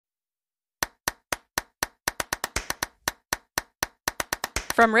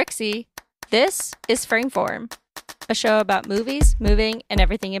From Rixie, this is Frameform, a show about movies, moving, and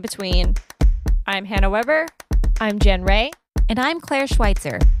everything in between. I'm Hannah Weber. I'm Jen Ray. And I'm Claire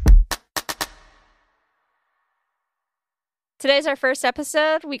Schweitzer. Today's our first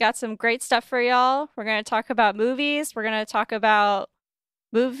episode. We got some great stuff for y'all. We're going to talk about movies. We're going to talk about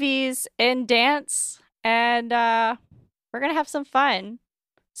movies and dance. And we're going to have some fun.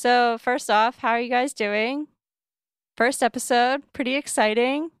 So first off, how are you guys doing? First episode, pretty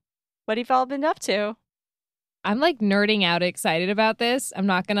exciting. What have y'all been up to? I'm like nerding out excited about this. I'm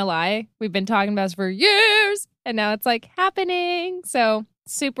not going to lie. We've been talking about this for years and now it's like happening. So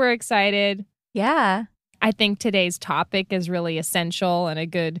super excited. Yeah. I think today's topic is really essential and a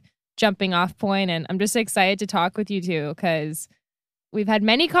good jumping off point. And I'm just excited to talk with you two because we've had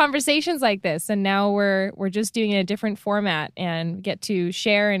many conversations like this. And now we're just doing it in a different format and get to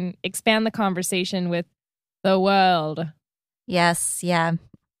share and expand the conversation with the world. Yes. Yeah.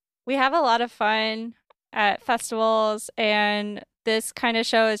 We have a lot of fun at festivals, and this kind of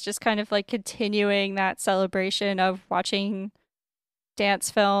show is just kind of like continuing that celebration of watching dance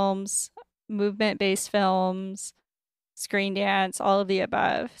films, movement-based films, screen dance, all of the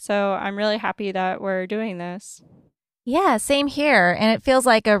above. So I'm really happy that we're doing this. Yeah, same here. And it feels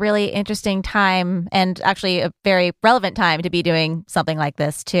like a really interesting time and actually a very relevant time to be doing something like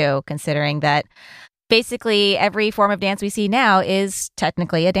this too, considering that basically every form of dance we see now is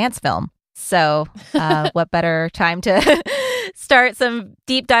technically a dance film. So what better time to start some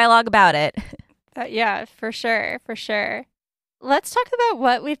deep dialogue about it? Yeah, for sure. For sure. Let's talk about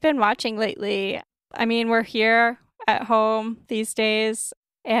what we've been watching lately. I mean, we're here at home these days,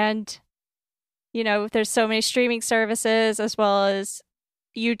 and, you know, there's so many streaming services as well as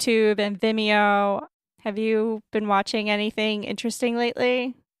YouTube and Vimeo. Have you been watching anything interesting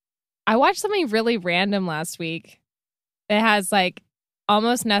lately? I watched something really random last week. It has like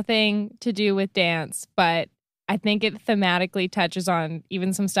almost nothing to do with dance, but I think it thematically touches on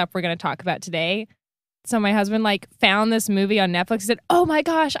even some stuff we're going to talk about today. So my husband like found this movie on Netflix and said, "Oh my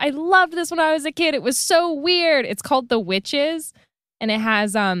gosh, I loved this when I was a kid. It was so weird." It's called The Witches and it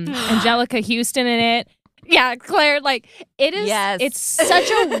has Angelica Houston in it. Yeah, Claire, like it is. Yes. It's such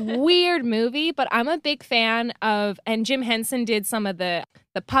a weird movie, but I'm a big fan of, and Jim Henson did some of the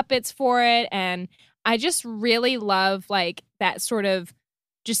puppets for it, and I just really love like that sort of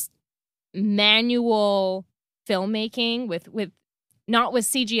just manual filmmaking with not with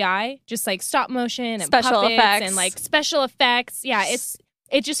CGI, just like stop motion and special puppets effects and like special effects. Yeah,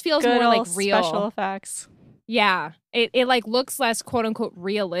 it just feels Good more like old real. special effects. Yeah, it like looks less quote unquote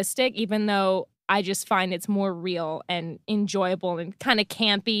realistic, even though I just find it's more real and enjoyable and kind of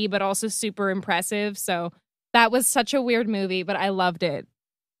campy, but also super impressive. So that was such a weird movie, but I loved it.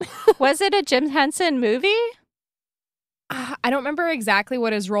 Was it a Jim Henson movie? I don't remember exactly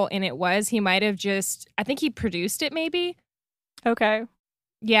what his role in it was. He might have just, I think he produced it maybe. Okay.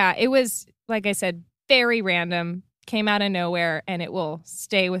 Yeah, it was, like I said, very random, came out of nowhere, and it will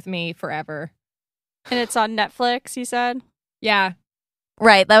stay with me forever. And it's on Netflix, you said? Yeah.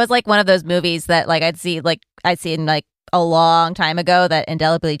 Right. That was like one of those movies that like I'd seen like a long time ago that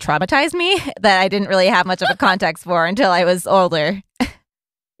indelibly traumatized me that I didn't really have much of a context for until I was older.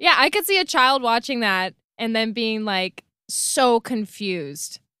 Yeah, I could see a child watching that and then being like so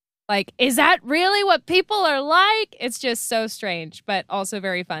confused. Like, is that really what people are like? It's just so strange, but also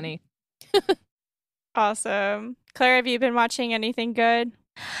very funny. Awesome. Claire, have you been watching anything good?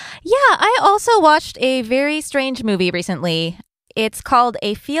 Yeah, I also watched a very strange movie recently. It's called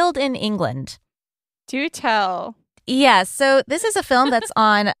A Field in England. Do tell. Yeah, so this is a film that's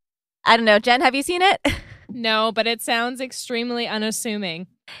on, I don't know, Jen, have you seen it? No, but it sounds extremely unassuming.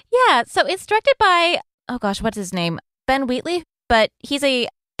 Yeah, so it's directed by, oh gosh, what's his name? Ben Wheatley, but he's a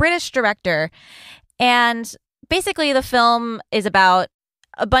British director. And basically the film is about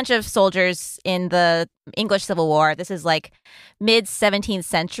a bunch of soldiers in the English Civil War. This is like mid-17th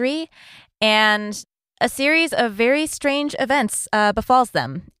century. And a series of very strange events befalls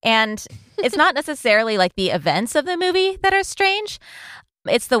them. And it's not necessarily like the events of the movie that are strange.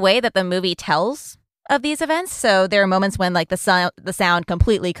 It's the way that the movie tells of these events. So there are moments when like the sound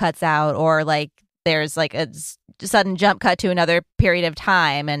completely cuts out, or like there's like a sudden jump cut to another period of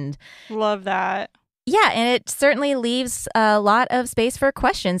time. And love that. Yeah, and it certainly leaves a lot of space for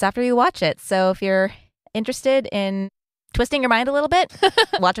questions after you watch it. So if you're interested in twisting your mind a little bit,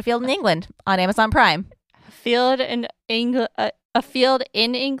 watch A Field in England on Amazon Prime. A field in England? A field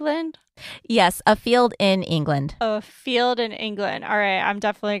in England? Yes, A Field in England. A field in England. All right, I'm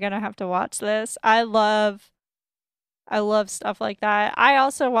definitely going to have to watch this. I love stuff like that. I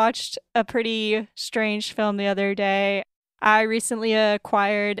also watched a pretty strange film the other day. I recently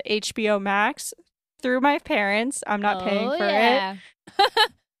acquired HBO Max through my parents. I'm not paying for it.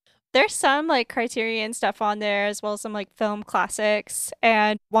 There's some like Criterion stuff on there, as well as some like film classics.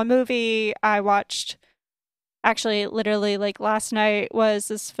 And one movie I watched actually literally like last night was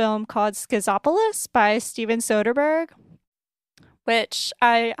this film called Schizopolis by Steven Soderbergh, which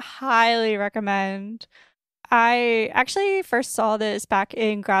I highly recommend. I actually first saw this back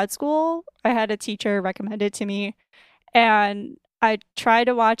in grad school. I had a teacher recommend it to me, and I tried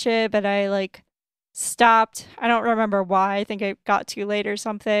to watch it, but I like stopped. I don't remember why. I think it got too late or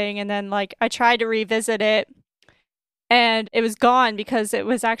something. And then like I tried to revisit it, and it was gone because it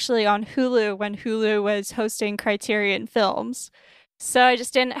was actually on Hulu when Hulu was hosting Criterion Films. So I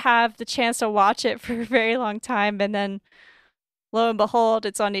just didn't have the chance to watch it for a very long time. And then lo and behold,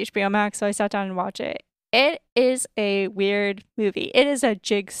 it's on HBO Max. So I sat down and watched it. It is a weird movie. It is a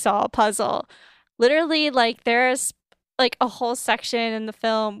jigsaw puzzle. Literally, like there's like a whole section in the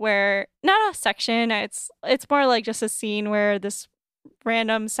film where, not a section, it's more like just a scene where this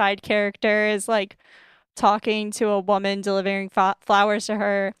random side character is like talking to a woman delivering flowers to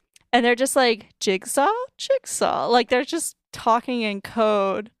her, and they're just like jigsaw, like they're just talking in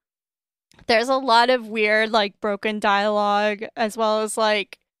code. There's a lot of weird like broken dialogue, as well as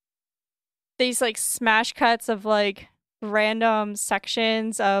like these like smash cuts of like random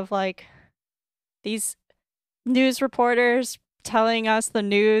sections of like these news reporters telling us the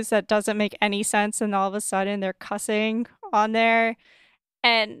news that doesn't make any sense, and all of a sudden they're cussing on there,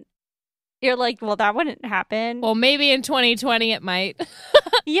 and you're like, well, that wouldn't happen. Well, maybe in 2020 it might.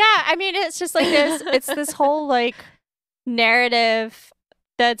 Yeah, I mean, it's just like it's this whole like narrative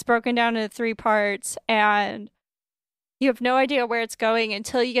that's broken down into 3 parts, and you have no idea where it's going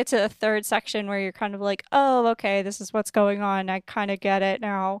until you get to the third section where you're kind of like, oh, okay, this is what's going on. I kind of get it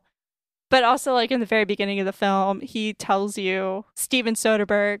now. But also, like, in the very beginning of the film, he tells you, Steven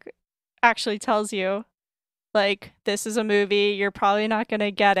Soderbergh actually tells you, like, this is a movie, you're probably not going to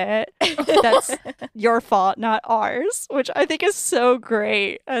get it. That's your fault, not ours, which I think is so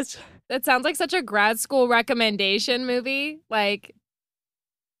great. That sounds like such a grad school recommendation movie. Like,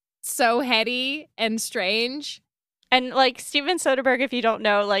 so heady and strange. And, like, Steven Soderbergh, if you don't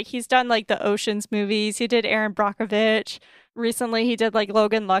know, like, he's done, like, the Ocean's movies. He did Aaron Brockovich. Recently, he did, like,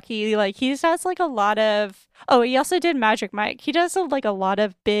 Logan Lucky. Like, he does, like, a lot of... Oh, he also did Magic Mike. He does, like, a lot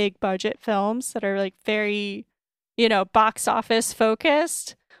of big budget films that are, like, very, you know, box office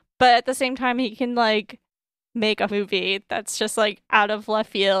focused. But at the same time, he can, like, make a movie that's just, like, out of left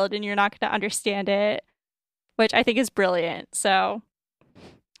field and you're not going to understand it, which I think is brilliant. So,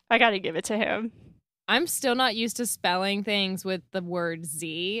 I gotta give it to him. I'm still not used to spelling things with the word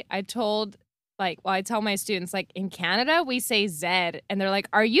Z. I tell my students, like, in Canada, we say Z. And they're like,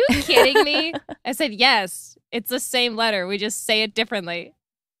 are you kidding me? I said, yes, it's the same letter. We just say it differently.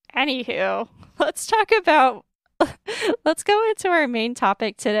 Anywho, let's go into our main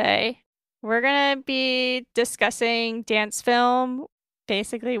topic today. We're going to be discussing dance film.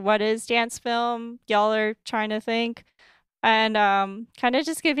 Basically, what is dance film? Y'all are trying to think. And kind of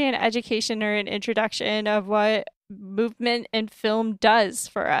just give you an education or an introduction of what movement in film does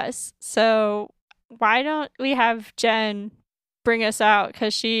for us. So why don't we have Jen bring us out,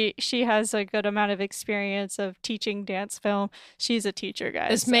 because she has a good amount of experience of teaching dance film. She's a teacher,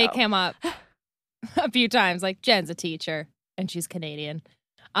 guys. This may come up a few times, like, Jen's a teacher and she's Canadian.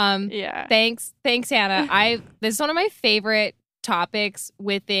 Yeah. Thanks, Hannah. This is one of my favorite topics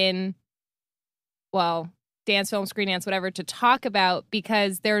within, well, dance film, Screendance, whatever, to talk about,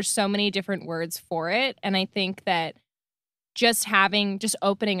 because there are so many different words for it. And I think that just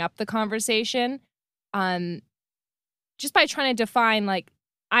opening up the conversation, just by trying to define, like,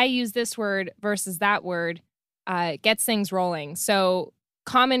 I use this word versus that word, gets things rolling. So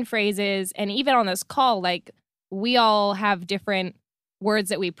common phrases, and even on this call, like, we all have different words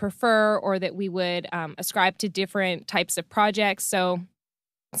that we prefer or that we would ascribe to different types of projects. So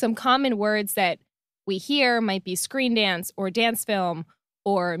some common words that we hear might be Screendance or dance film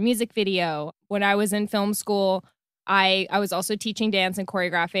or music video. When I was in film school, I was also teaching dance and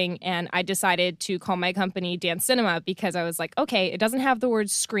choreographing, and I decided to call my company Dance Cinema because I was like, okay, it doesn't have the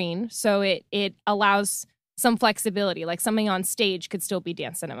word screen, so it allows some flexibility. Like, something on stage could still be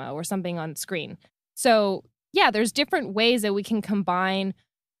dance cinema or something on screen. So yeah, there's different ways that we can combine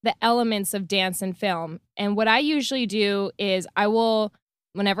the elements of dance and film. And what I usually do is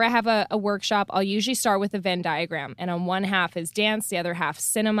whenever I have a workshop, I'll usually start with a Venn diagram. And on one half is dance, the other half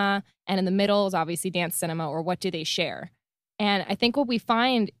cinema, and in the middle is obviously dance cinema, or what do they share. And I think what we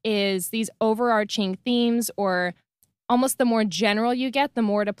find is these overarching themes, or almost the more general you get, the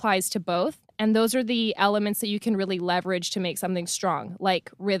more it applies to both. And those are the elements that you can really leverage to make something strong, like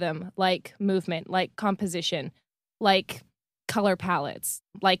rhythm, like movement, like composition, like color palettes,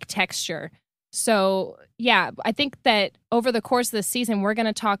 like texture. So, yeah, I think that over the course of this season, we're going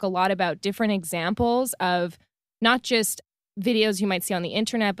to talk a lot about different examples of not just videos you might see on the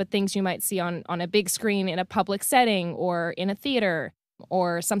internet, but things you might see on a big screen in a public setting or in a theater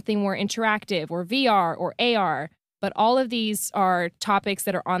or something more interactive or VR or AR. But all of these are topics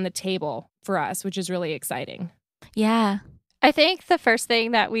that are on the table for us, which is really exciting. Yeah. I think the first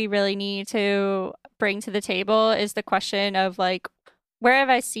thing that we really need to bring to the table is the question of like, where have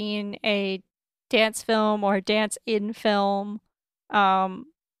I seen a dance film or dance in film?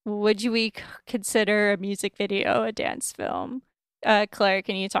 Would we consider a music video a dance film? Claire,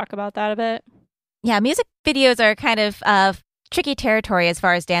 can you talk about that a bit? Yeah, music videos are kind of tricky territory as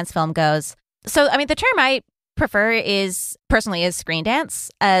far as dance film goes. So, I mean, the term I prefer is Screendance,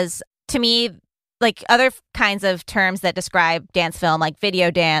 as to me, like other kinds of terms that describe dance film, like video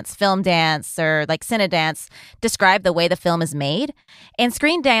dance, film dance, or like cinedance, describe the way the film is made. And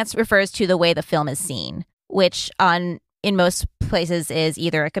Screendance refers to the way the film is seen, which in most places is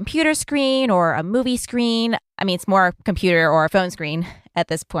either a computer screen or a movie screen. I mean, it's more a computer or a phone screen at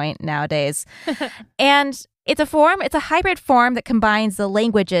this point nowadays. And it's a hybrid form that combines the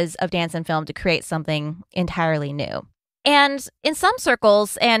languages of dance and film to create something entirely new. And in some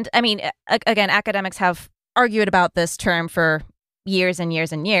circles, and I mean, again, academics have argued about this term for years and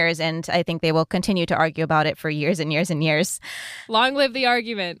years and years, and I think they will continue to argue about it for years and years and years. Long live the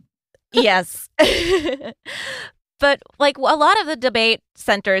argument. Yes. But like a lot of the debate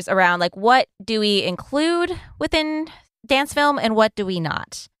centers around like, what do we include within dance film and what do we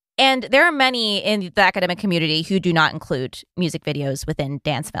not? And there are many in the academic community who do not include music videos within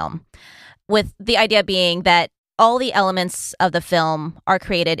dance film, with the idea being that all the elements of the film are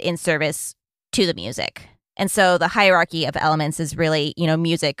created in service to the music. And so the hierarchy of elements is really,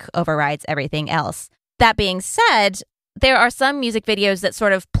 music overrides everything else. That being said, there are some music videos that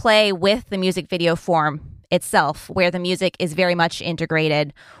sort of play with the music video form itself, where the music is very much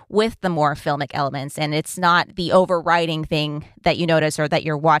integrated with the more filmic elements, and it's not the overriding thing that you notice or that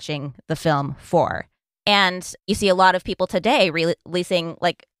you're watching the film for. And you see a lot of people today releasing,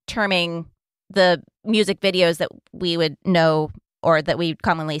 like, terming the music videos that we would know or that we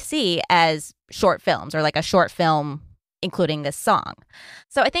commonly see as short films, or like a short film including this song.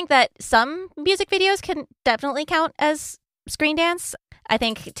 So I think that some music videos can definitely count as Screendance. I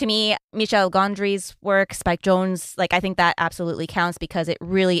think, to me, Michel Gondry's work, Spike Jonze, I think that absolutely counts because it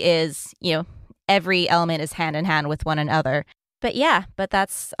really is, every element is hand in hand with one another. But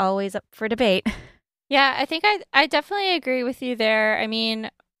that's always up for debate. Yeah, I think I definitely agree with you there. I mean,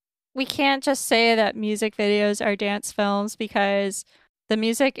 we can't just say that music videos are dance films because the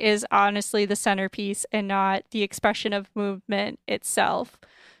music is honestly the centerpiece and not the expression of movement itself.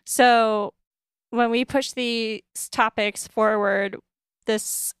 So when we push these topics forward,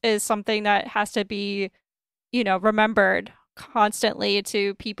 this is something that has to be, remembered constantly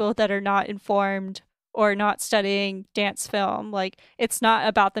to people that are not informed or not studying dance film. It's not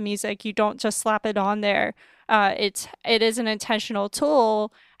about the music. You don't just slap it on there. It is an intentional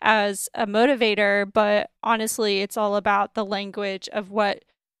tool as a motivator, but honestly, it's all about the language of what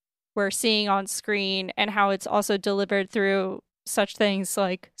we're seeing on screen and how it's also delivered through such things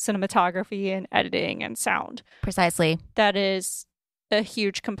like cinematography and editing and sound. Precisely. That is a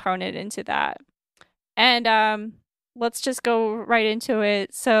huge component into that. And let's just go right into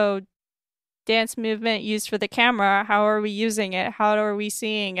it. So, dance movement used for the camera, how are we using it? How are we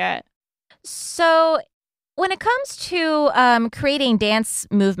seeing it? So, when it comes to creating dance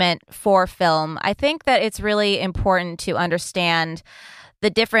movement for film, I think that it's really important to understand the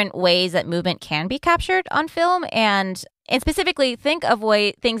different ways that movement can be captured on film, and specifically think of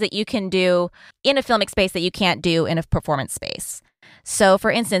things that you can do in a filmic space that you can't do in a performance space. So,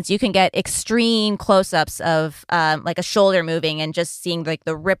 for instance, you can get extreme close-ups of like a shoulder moving and just seeing like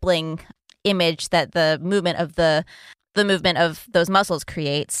the rippling image that the movement of those muscles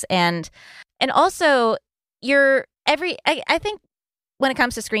creates, and also I think when it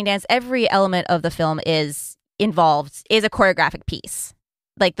comes to Screendance, every element of the film is a choreographic piece.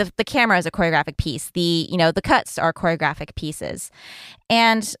 Like the camera is a choreographic piece. The cuts are choreographic pieces,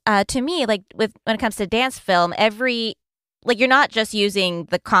 and to me, when it comes to dance film, you're not just using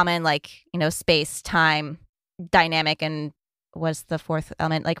the common space time dynamic and what's the fourth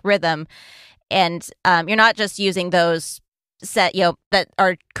element, like rhythm, and you're not just using those set that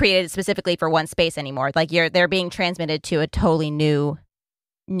are created specifically for one space anymore. They're being transmitted to a totally new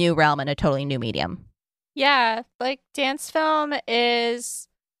realm and a totally new medium. Yeah, dance film is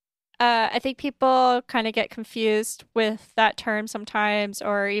I think people kind of get confused with that term sometimes,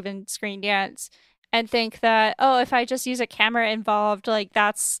 or even screen dance, and think that, oh, if I just use a camera involved, like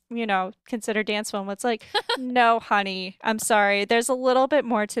that's, considered dance film. It's like, no, honey, I'm sorry. There's a little bit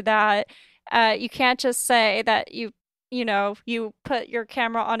more to that. You can't just say that you put your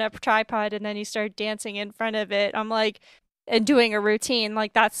camera on a tripod and then you start dancing in front of it. I'm like, and doing a routine,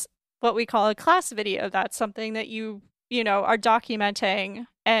 like that's what we call a class video. That's something that are documenting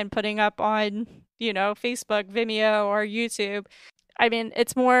and putting up on, Facebook, Vimeo, or YouTube. I mean,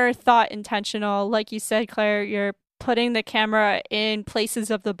 it's more thought intentional. Like you said, Claire, you're putting the camera in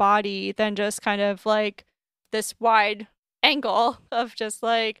places of the body than just kind of like this wide angle of just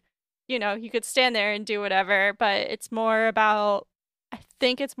like, you could stand there and do whatever, but I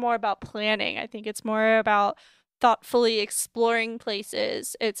think it's more about planning. I think it's more about thoughtfully exploring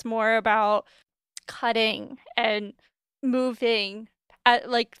places. It's more about cutting and moving at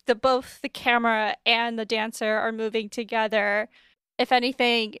like both the camera and the dancer are moving together. If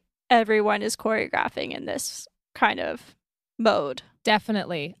anything, everyone is choreographing in this kind of mode.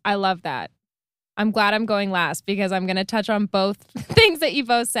 Definitely. I love that. I'm glad I'm going last because I'm going to touch on both things that you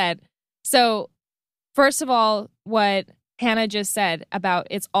both said. So, first of all, what Hannah just said about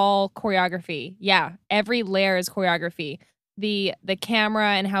it's all choreography. Yeah, every layer is choreography. The camera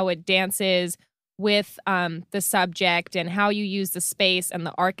and how it dances with the subject and how you use the space and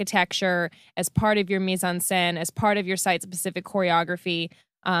the architecture as part of your mise en scène, as part of your site-specific choreography.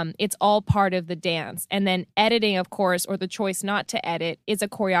 It's all part of the dance. And then editing, of course, or the choice not to edit is a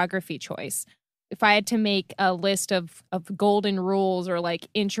choreography choice. If I had to make a list of golden rules or like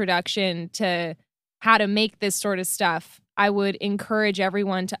introduction to how to make this sort of stuff, I would encourage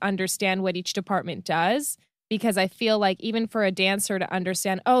everyone to understand what each department does, because I feel like even for a dancer to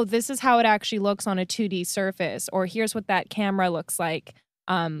understand, oh, this is how it actually looks on a 2D surface, or here's what that camera looks like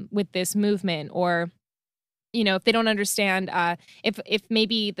with this movement, or if they don't understand, if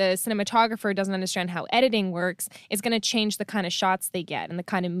maybe the cinematographer doesn't understand how editing works, it's going to change the kind of shots they get and the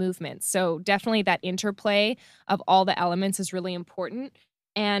kind of movements. So definitely that interplay of all the elements is really important.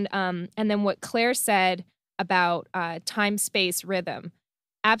 And then what Claire said about time, space, rhythm.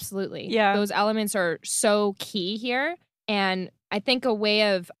 Absolutely. Yeah. Those elements are so key here. And I think a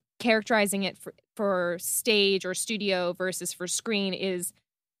way of characterizing it for stage or studio versus for screen is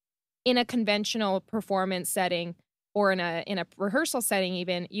in a conventional performance setting or in a rehearsal setting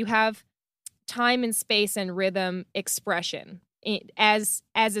even, you have time and space and rhythm expression as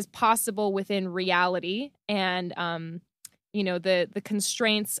is possible within reality and the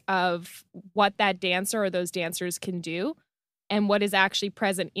constraints of what that dancer or those dancers can do and what is actually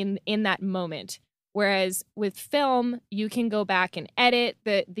present in that moment. Whereas with film, you can go back and edit.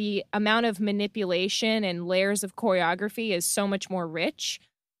 The amount of manipulation and layers of choreography is so much more rich.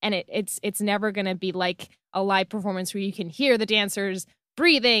 And it's never going to be like a live performance where you can hear the dancers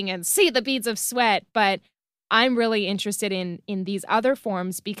breathing and see the beads of sweat. But I'm really interested in these other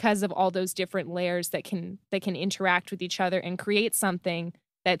forms because of all those different layers that can interact with each other and create something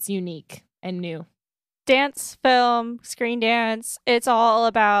that's unique and new. Dance, film, screen dance, it's all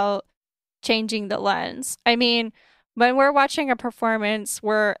about changing the lens. I mean, when we're watching a performance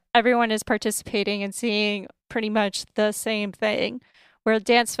where everyone is participating and seeing pretty much the same thing, where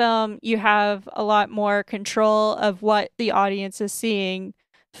dance film, you have a lot more control of what the audience is seeing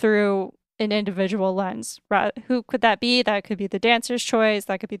through an individual lens. Who could that be? That could be the dancer's choice.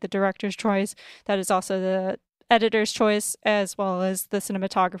 That could be the director's choice. That is also the editor's choice, as well as the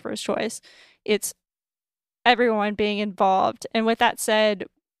cinematographer's choice. It's everyone being involved. And with that said,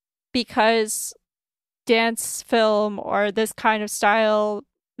 because dance film or this kind of style,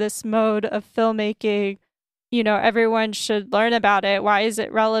 this mode of filmmaking, everyone should learn about it. Why is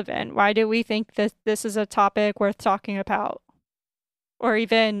it relevant? Why do we think that this is a topic worth talking about? Or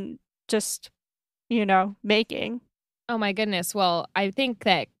even just, making. Oh my goodness. Well, I think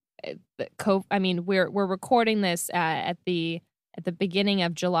that we're recording this at the beginning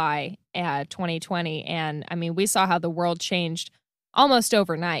of July 2020, and I mean we saw how the world changed almost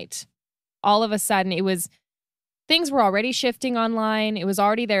overnight. All of a sudden, things were already shifting online. It was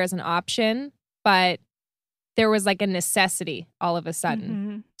already there as an option, but there was like a necessity all of a sudden.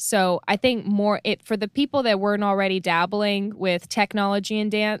 Mm-hmm. So I think for the people that weren't already dabbling with technology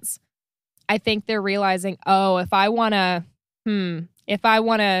and dance, I think they're realizing, oh, if I want to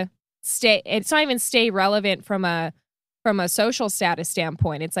stay, it's not even stay relevant from a social status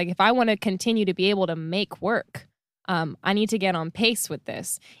standpoint. It's like, if I want to continue to be able to make work, I need to get on pace with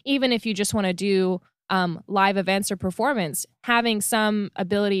this. Even if you just want to do live events or performance, having some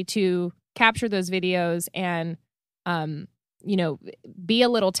ability to capture those videos and be a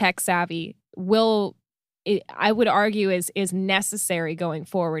little tech savvy I would argue is necessary going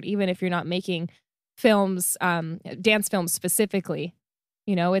forward, even if you're not making films, dance films specifically.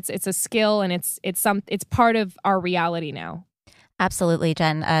 It's a skill, and it's part of our reality now. Absolutely,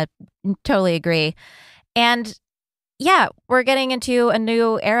 Jen. Totally agree. And yeah, we're getting into a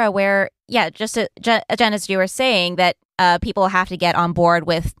new era where, just Jen, as you were saying, that people have to get on board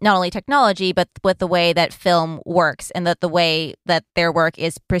with not only technology, but with the way that film works, and that the way that their work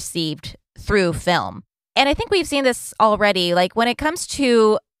is perceived through film. And I think we've seen this already. Like, when it comes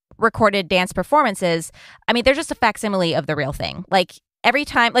to recorded dance performances, I mean, they're just a facsimile of the real thing. Like, every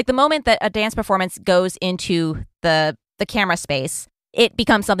time, like the moment that a dance performance goes into the camera space, it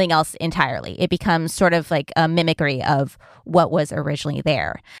becomes something else entirely. It becomes sort of like a mimicry of what was originally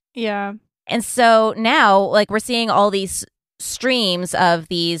there. Yeah. And so now, like, we're seeing all these streams of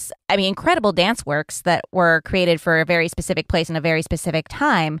these, I mean, incredible dance works that were created for a very specific place in a very specific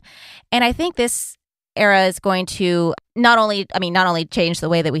time. And I think this era is going to not only change the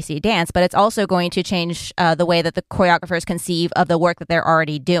way that we see dance, but it's also going to change the way that the choreographers conceive of the work that they're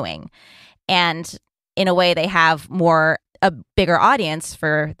already doing. And in a way, they have a bigger audience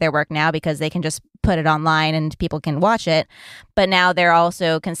for their work now, because they can just put it online and people can watch it. But now they're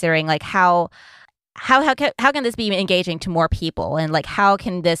also considering, like, how can this be engaging to more people, and like how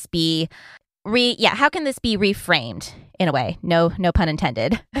can this be reframed in a way? No pun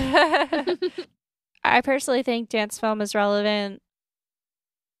intended. I personally think dance film is relevant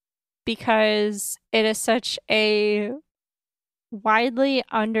because it is such a widely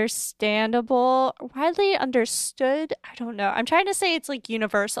understood, I don't know. I'm trying to say it's like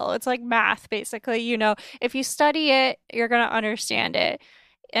universal. It's like math, basically. If you study it, you're going to understand it.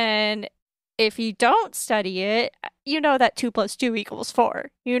 And if you don't study it, you know that 2 + 2 =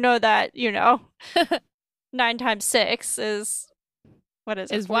 4. You know that, 9 times 6 is... What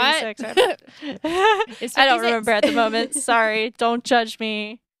is it? Is what? 46? I don't remember at the moment. Sorry. Don't judge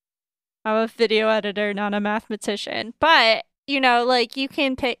me. I'm a video editor, not a mathematician. But, like, you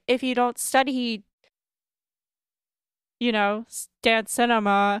can pick, if you don't study, dance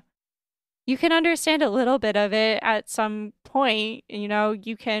cinema, you can understand a little bit of it at some point.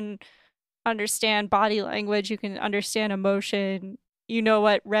 You can understand body language. You can understand emotion. You know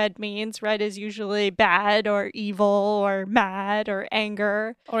what red means. Red is usually bad or evil or mad or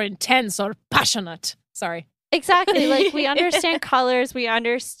anger. Or intense or passionate. Sorry. Exactly. Like, we understand colors. We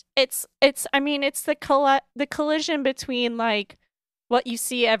understand. It's the collision between, like, what you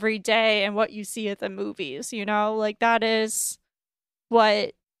see every day and what you see at the movies, Like, that is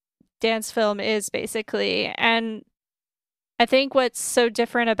what dance film is, basically. And I think what's so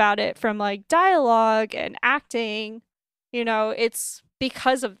different about it from, like, dialogue and acting, it's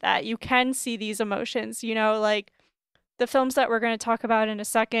because of that. You can see these emotions, like the films that we're going to talk about in a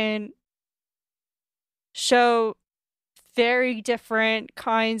second show very different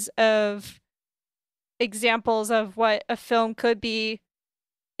kinds of examples of what a film could be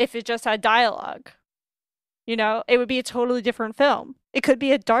if it just had dialogue. It would be a totally different film. It could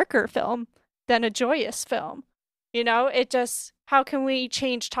be a darker film than a joyous film. How can we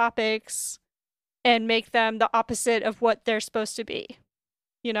change topics and make them the opposite of what they're supposed to be?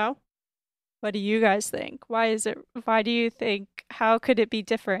 What do you guys think? Why do you think, how could it be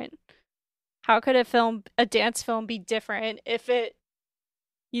different? How could a dance film be different if it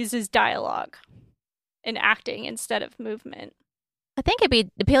uses dialogue and acting instead of movement? I think it'd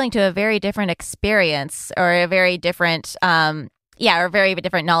be appealing to a very different experience, or a very different,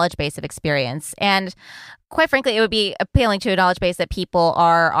 knowledge base of experience. And quite frankly, it would be appealing to a knowledge base that people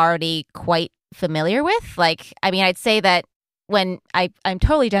are already quite familiar with. Like, I mean, I'd say that when I'm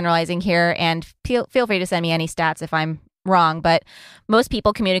totally generalizing here, and feel free to send me any stats if I'm wrong, but most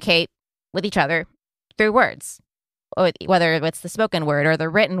people communicate with each other through words, whether it's the spoken word or the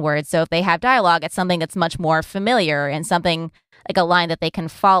written word. So if they have dialogue, it's something that's much more familiar and something like a line that they can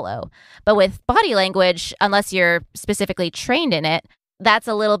follow. But with body language, unless you're specifically trained in it, that's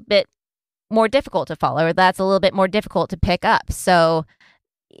a little bit more difficult to follow, or that's a little bit more difficult to pick up. So,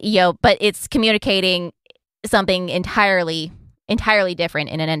 but it's communicating something entirely different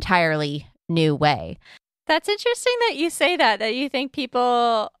in an entirely new way. That's interesting that you say that you think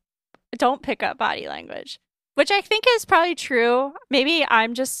people don't pick up body language, which I think is probably true. Maybe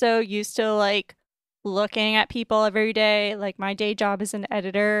I'm just so used to, like, looking at people every day. Like, my day job is an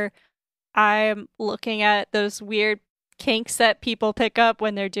editor. I'm looking at those weird kinks that people pick up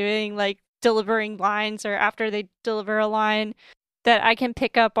when they're doing, like, delivering lines or after they deliver a line, that I can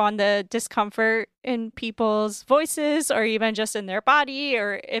pick up on the discomfort in people's voices, or even just in their body,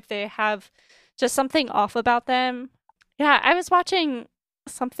 or if they have just something off about them. Yeah, I was watching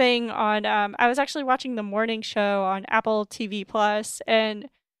something on I was actually watching the morning show on Apple TV Plus, and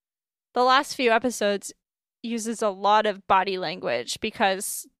the last few episodes uses a lot of body language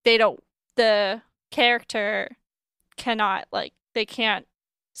because the character cannot, like, they can't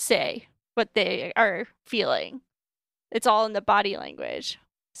say what they are feeling. It's all in the body language.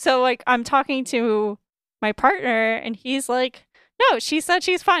 So, like, I'm talking to my partner and he's like, no, she said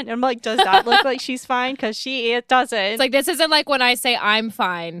she's fine. I'm like, does that look like she's fine? Because it doesn't. It's like, this isn't like when I say I'm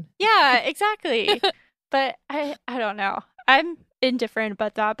fine. Yeah, exactly. But I don't know. I'm indifferent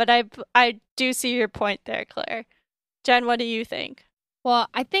about that, but I do see your point there, Claire. Jen, what do you think? Well,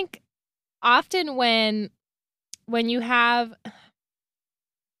 I think often when you have,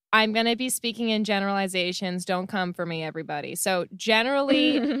 I'm going to be speaking in generalizations. Don't come for me, everybody. So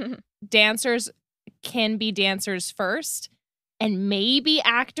generally, dancers can be dancers first and maybe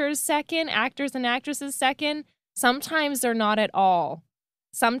actors second, actors and actresses second. Sometimes they're not at all.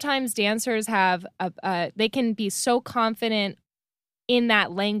 Sometimes dancers have, they can be so confident in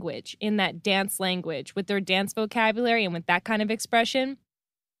that language, in that dance language, with their dance vocabulary and with that kind of expression.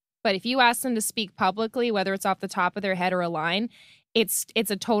 But if you ask them to speak publicly, whether it's off the top of their head or a line, it's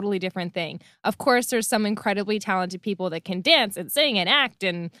a totally different thing. Of course, there's some incredibly talented people that can dance and sing and act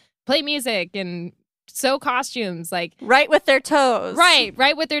and play music and sew costumes, like right with their toes.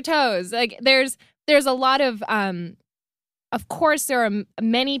 Right with their toes. Like there's a lot of course, there are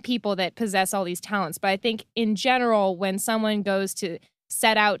many people that possess all these talents, but I think in general, when someone goes to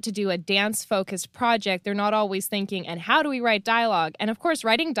set out to do a dance-focused project, they're not always thinking, and how do we write dialogue? And of course,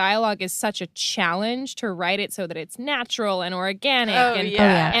 writing dialogue is such a challenge to write it so that it's natural and organic,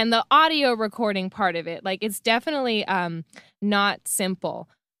 and the audio recording part of it. Like, it's definitely not simple.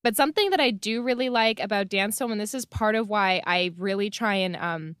 But something that I do really like about dance film, and this is part of why I really try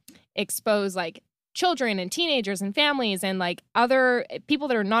and expose, like, children and teenagers and families and like other people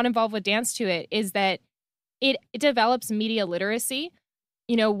that are not involved with dance to it, is that it develops media literacy.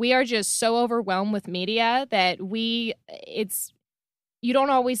 You know, we are just so overwhelmed with media that you don't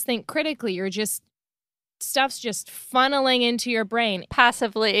always think critically. You're just, stuff's just funneling into your brain.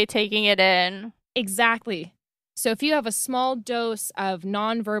 Passively taking it in. Exactly. So if you have a small dose of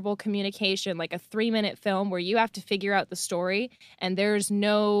nonverbal communication, like a 3-minute film where you have to figure out the story and there's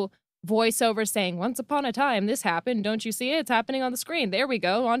no voiceover saying, once upon a time, this happened. Don't you see it? It's happening on the screen. There we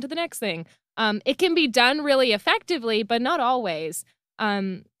go. On to the next thing. It can be done really effectively, but not always.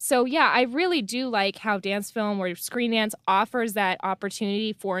 So yeah, I really do like how dance film or Screendance offers that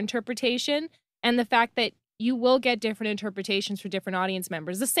opportunity for interpretation, and the fact that you will get different interpretations for different audience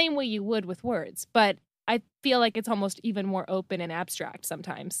members, the same way you would with words. But I feel like it's almost even more open and abstract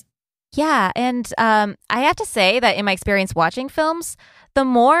sometimes. Yeah, and I have to say that in my experience watching films, the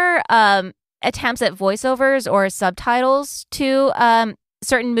more attempts at voiceovers or subtitles to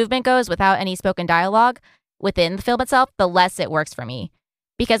certain movement goes without any spoken dialogue within the film itself, the less it works for me.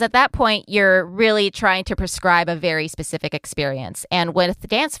 Because at that point, you're really trying to prescribe a very specific experience. And with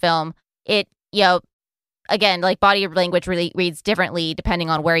dance film, it, again, like body language really reads differently depending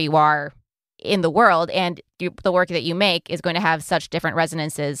on where you are in the world, and the work that you make is going to have such different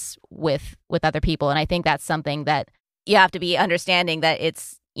resonances with other people. And I think that's something that you have to be understanding, that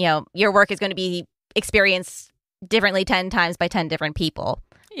it's, your work is going to be experienced differently 10 times by 10 different people.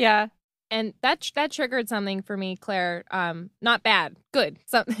 Yeah. And that triggered something for me, Claire. Not bad. Good.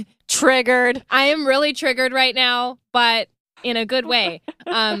 Triggered. I am really triggered right now, but in a good way.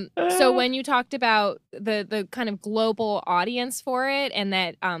 So when you talked about the kind of global audience for it, and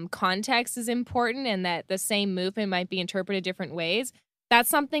that context is important, and that the same movement might be interpreted different ways, that's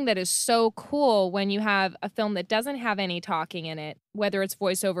something that is so cool when you have a film that doesn't have any talking in it, whether it's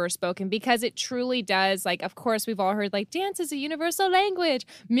voiceover or spoken, because it truly does. Like, of course, we've all heard, like, dance is a universal language.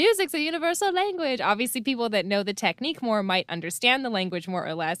 Music's a universal language. Obviously, people that know the technique more might understand the language more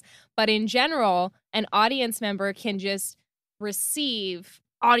or less. But in general, an audience member can just receive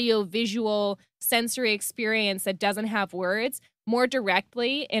audio-visual sensory experience that doesn't have words more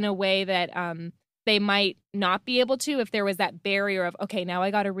directly in a way that they might not be able to if there was that barrier of, okay, now I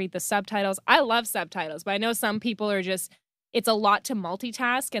got to read the subtitles. I love subtitles, but I know some people are just, it's a lot to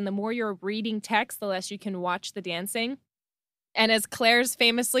multitask, and the more you're reading text, the less you can watch the dancing. And as Claire's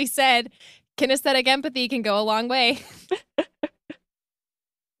famously said, kinesthetic empathy can go a long way.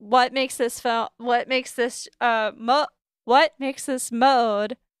 What makes this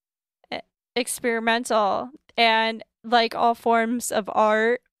mode experimental, and like all forms of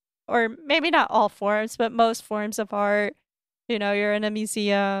art, or maybe not all forms, but most forms of art, you're in a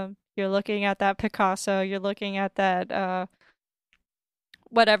museum, you're looking at that Picasso, you're looking at that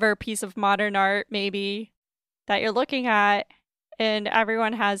whatever piece of modern art, maybe that you're looking at, and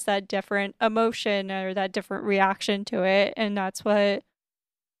everyone has that different emotion or that different reaction to it, and that's what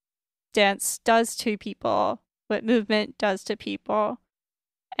dance does to people, what movement does to people.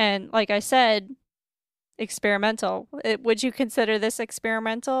 And like I said, experimental. Would you consider this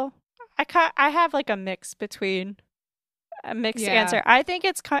experimental? I have like a mixed answer. I think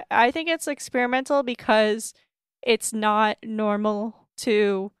it's experimental because it's not normal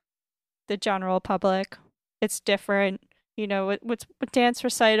to the general public. It's different. You know, with dance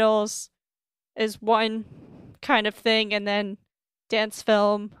recitals is one kind of thing, and then dance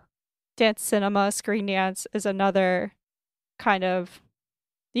film, dance cinema, screen dance is another kind of,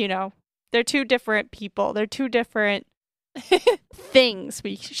 you know, they're two different people. They're two different things,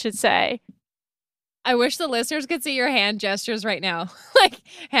 we should say. I wish the listeners could see your hand gestures right now. Like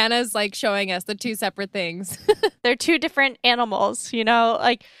Hannah's like showing us the two separate things. They're two different animals, you know?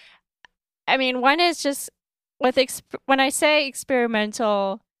 Like, I mean, one is just when I say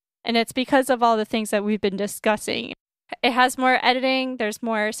experimental, and it's because of all the things that we've been discussing. It has more editing, there's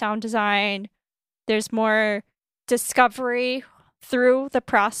more sound design, there's more discovery through the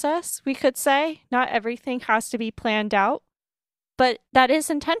process, we could say. Not everything has to be planned out, but that is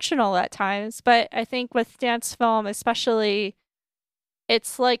intentional at times. But I think with dance film, especially,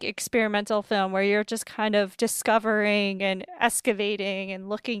 it's like experimental film where you're just kind of discovering and excavating and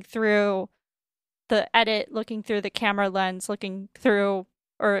looking through the edit, looking through the camera lens, looking through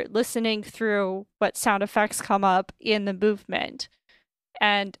or listening through what sound effects come up in the movement.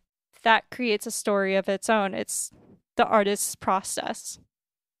 And that creates a story of its own. It's the artist's process.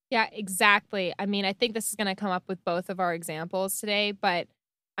 Yeah, exactly. I mean, I think this is going to come up with both of our examples today, but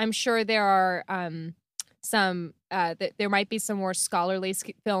I'm sure there are there might be some more scholarly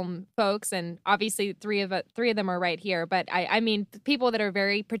film folks, and obviously three of them are right here. But I mean, people that are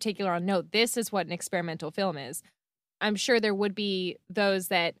very particular on, no, this is what an experimental film is. I'm sure there would be those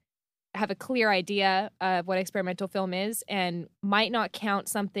that have a clear idea of what experimental film is and might not count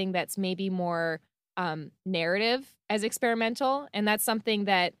something that's maybe more narrative as experimental. And that's something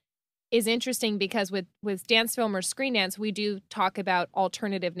that is interesting because with dance film or screen dance, we do talk about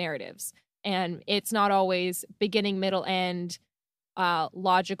alternative narratives. And it's not always beginning, middle, end,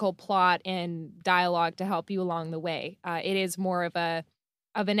 logical plot and dialogue to help you along the way. It is more of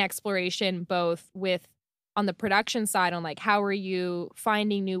an exploration, both with on the production side, on like how are you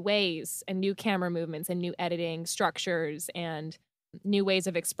finding new ways and new camera movements and new editing structures and new ways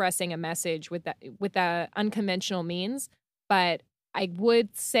of expressing a message with the unconventional means. But I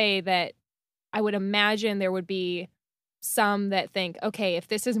would say that I would imagine there would be some that think, okay, if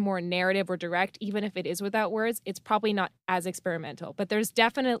this is more narrative or direct, even if it is without words, it's probably not as experimental. But there's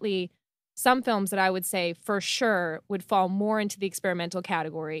definitely some films that I would say for sure would fall more into the experimental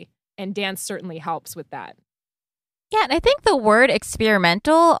category, and dance certainly helps with that. Yeah, and I think the word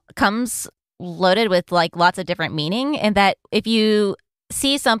experimental comes loaded with like lots of different meaning, and that if you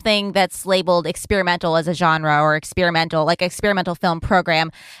see something that's labeled experimental as a genre or experimental film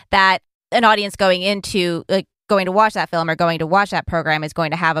program, that an audience going to watch that film or going to watch that program is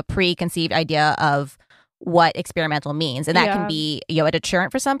going to have a preconceived idea of what experimental means, and that can be a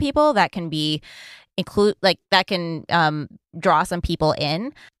deterrent for some people. That can be draw some people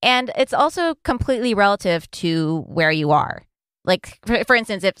in, and it's also completely relative to where you are. Like for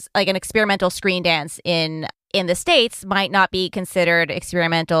instance, if like an experimental screen dance in the States might not be considered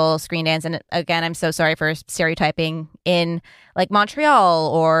experimental screen dance, and again, I'm so sorry for stereotyping, in like Montreal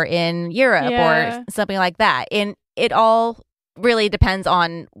or in Europe or something like that. And it all really depends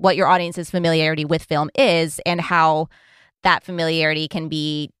on what your audience's familiarity with film is and how that familiarity can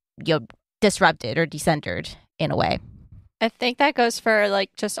be disrupted or decentered in a way. I think that goes for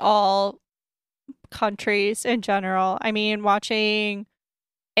like just all countries in general. I mean, watching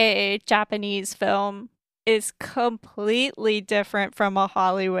a Japanese film is completely different from a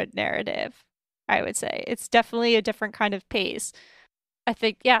Hollywood narrative, I would say. It's definitely a different kind of pace. I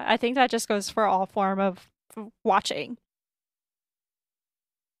think that just goes for all form of watching.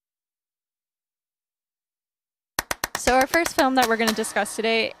 So our first film that we're going to discuss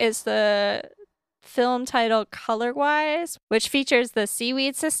today is the film titled Colorwise, which features the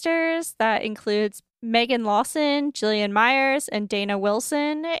Seaweed sisters. That includes Megan Lawson, Jillian Meyers, and Dana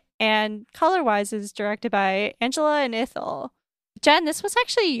Wilson. And Colorwise is directed by Angela and Ithyle. Jen, this was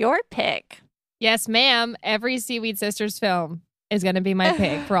actually your pick. Yes, ma'am. Every Seaweed sisters film is going to be my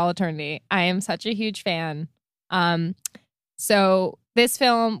pick for all eternity. I am such a huge fan. So this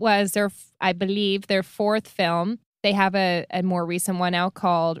film was I believe, their fourth film. They have a more recent one out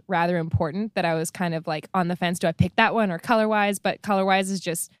called Rather Important that I was kind of like on the fence. Do I pick that one or Colorwise? But Colorwise is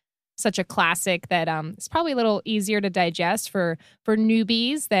just such a classic that it's probably a little easier to digest for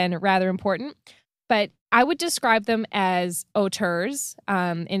newbies than rather important. But I would describe them as auteurs.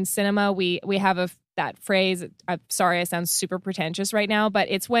 In cinema, we have that phrase. I'm sorry, I sound super pretentious right now, but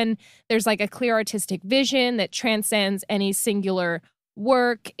it's when there's like a clear artistic vision that transcends any singular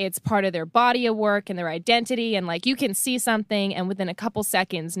work. It's part of their body of work and their identity. And like you can see something and within a couple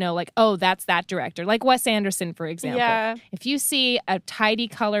seconds know like, oh, that's that director. Like Wes Anderson, for example. Yeah. If you see a tidy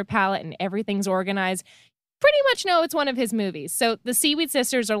color palette and everything's organized, pretty much know it's one of his movies. So the Seaweed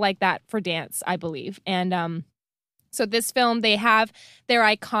sisters are like that for dance, I believe. And so this film, they have their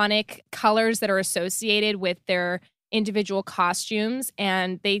iconic colors that are associated with their individual costumes,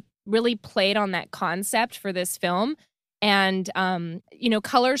 and they really played on that concept for this film. And,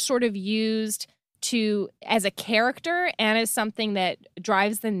 colors sort of used as a character and as something that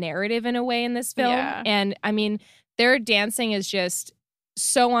drives the narrative in a way in this film. Yeah. And I mean, their dancing is just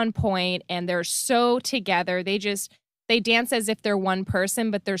so on point and they're so together. They dance as if they're one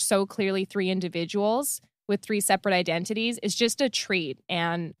person, but they're so clearly three individuals with three separate identities. It's just a treat.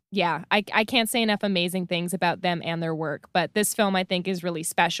 And yeah, I can't say enough amazing things about them and their work. But this film, I think, is really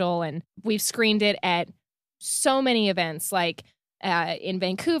special. And we've screened it at so many events, like in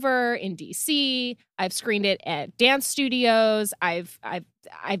Vancouver, in DC. I've screened it at dance studios. I've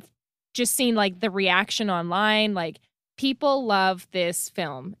just seen like the reaction online. Like people love this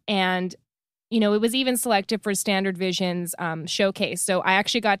film, and it was even selected for Standard Vision's showcase. So I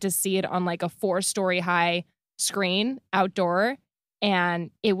actually got to see it on like a 4-story high screen outdoor, and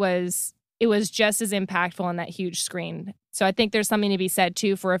it was just as impactful on that huge screen. So I think there's something to be said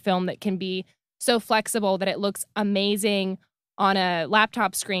too for a film that can be so flexible that it looks amazing on a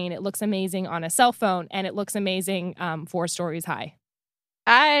laptop screen, it looks amazing on a cell phone, and it looks amazing 4 stories high.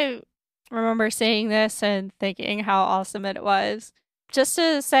 I remember seeing this and thinking how awesome it was. Just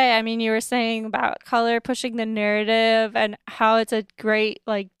to say, I mean, you were saying about color pushing the narrative and how it's a great,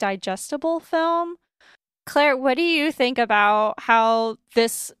 like, digestible film. Claire, what do you think about how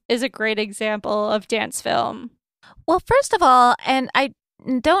this is a great example of dance film? Well, first of all, and I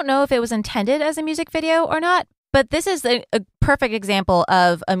don't know if it was intended as a music video or not, but this is a perfect example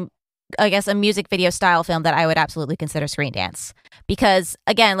of, a music video style film that I would absolutely consider Screendance. Because,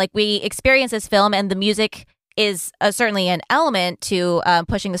 again, like we experience this film and the music is certainly an element to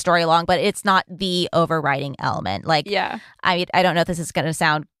pushing the story along, but it's not the overriding element. Like, yeah. I don't know if this is going to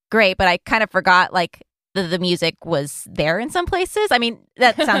sound great, but I kind of forgot, like, the music was there in some places. I mean,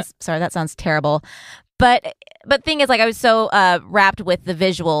 that sounds terrible. But thing is, like, I was so wrapped with the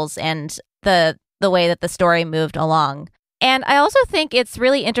visuals and the way that the story moved along. And I also think it's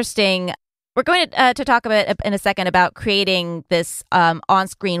really interesting. We're going to talk about in a second about creating this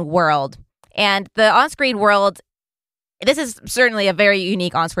on-screen world. And the on-screen world, this is certainly a very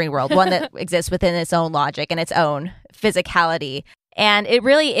unique on-screen world, one that exists within its own logic and its own physicality. And it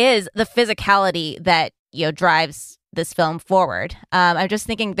really is the physicality that drives this film forward. I'm just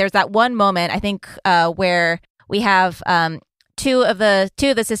thinking there's that one moment, I think, where we have two of the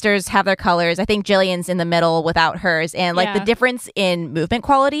sisters have their colors. I think Jillian's in the middle without hers. And like the difference in movement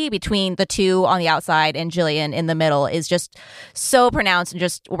quality between the two on the outside and Jillian in the middle is just so pronounced and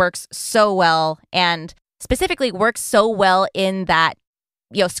just works so well. And specifically works so well in that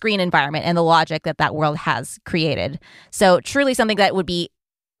screen environment and the logic that world has created. So truly something that would be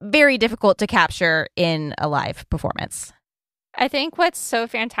very difficult to capture in a live performance. I think what's so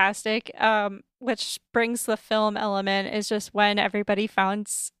fantastic, which brings the film element, is just when everybody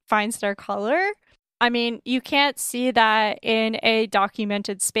finds their color. I mean, you can't see that in a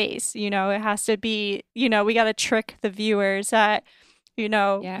documented space. It has to be, we got to trick the viewers that,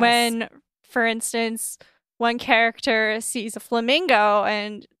 Yes. When, for instance, one character sees a flamingo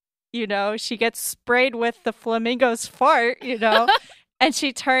and, she gets sprayed with the flamingo's fart, and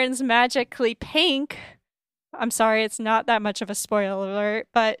she turns magically pink. I'm sorry, it's not that much of a spoiler alert,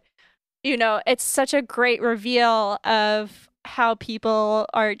 but, it's such a great reveal of how people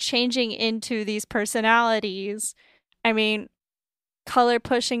are changing into these personalities. I mean, color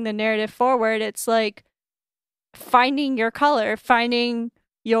pushing the narrative forward, it's like finding your color, finding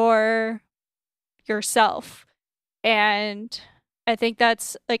yourself. And I think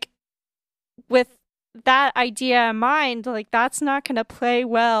that's like, with that idea in mind, like that's not going to play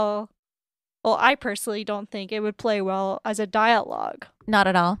well. Well, I personally don't think it would play well as a dialogue. Not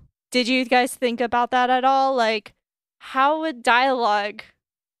at all. Did you guys think about that at all? Like, how would dialogue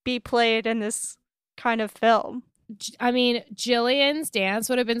be played in this kind of film? I mean, Jillian's dance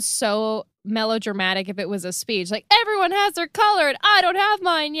would have been so melodramatic if it was a speech. Like, everyone has their color and I don't have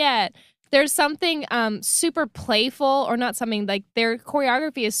mine yet. There's something super playful, or not something, like their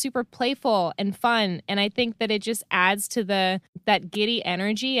choreography is super playful and fun. And I think that it just adds to that giddy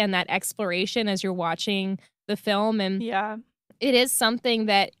energy and that exploration as you're watching the film. And Yeah. it is something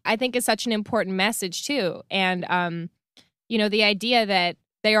that I think is such an important message too. And, you know, the idea that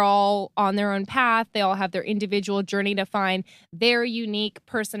they're all on their own path. They all have their individual journey to find their unique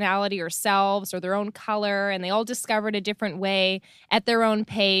personality or selves or their own color. And they all discovered a different way at their own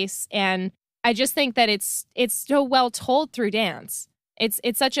pace. And I just think that it's so well told through dance. It's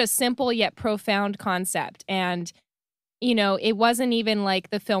such a simple yet profound concept. And, you know, it wasn't even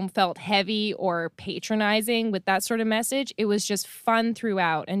like the film felt heavy or patronizing with that sort of message. It was just fun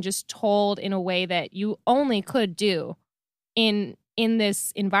throughout and just told in a way that you only could do in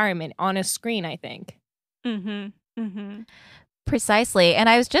this environment on a screen, I think. Precisely. And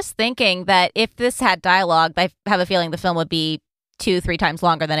I was just thinking that if this had dialogue, I have a feeling the film would be 2-3 times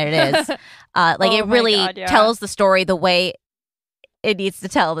longer than it is. It really tells the story the way it needs to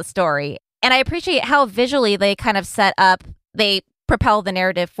tell the story. And I appreciate how visually they kind of they propel the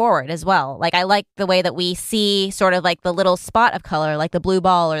narrative forward as well. Like, I like the way that we see sort of like the little spot of color, like the blue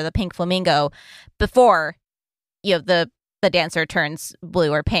ball or the pink flamingo, before, you know, the dancer turns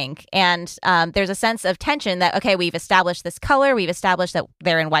blue or pink. And there's a sense of tension that, okay, we've established this color. We've established that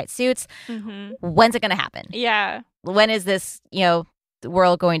they're in white suits. When's it going to happen? Yeah. When is this, you know,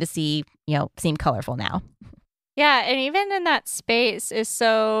 world going to seem colorful now? Yeah. And even in that space is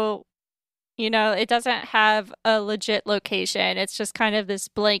so, you know, it doesn't have a legit location. It's just kind of this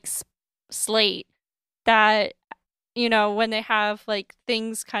blank slate that, you know, when they have like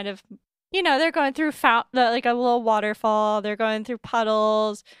things kind of, you know, they're going through like a little waterfall. They're going through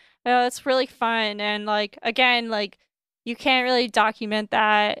puddles. You know, it's really fun. And like, again, like you can't really document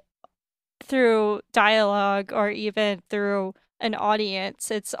that through dialogue or even through an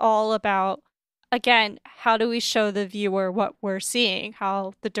audience. It's all about, again, how do we show the viewer what we're seeing,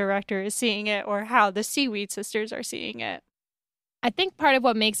 how the director is seeing it, or how the Seaweed sisters are seeing it. I think part of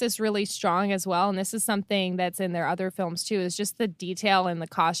what makes this really strong as well, and this is something that's in their other films too, is just the detail and the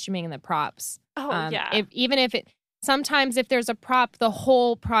costuming and the props. Yeah. Sometimes if there's a prop, the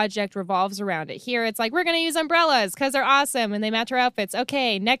whole project revolves around it. Here, it's like, we're going to use umbrellas because they're awesome and they match our outfits.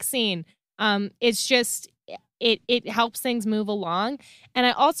 Okay, next scene. It's just, it helps things move along. And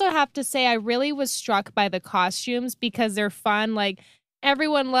I also have to say, I really was struck by the costumes because they're fun. Like,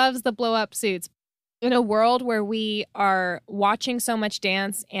 everyone loves the blow up suits. In a world where we are watching so much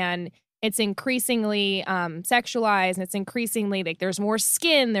dance and it's increasingly sexualized and it's increasingly like there's more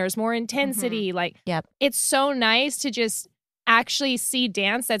skin, there's more intensity. It's so nice to just actually see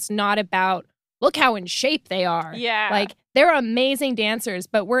dance that's not about, look how in shape they are. Yeah. Like, they're amazing dancers,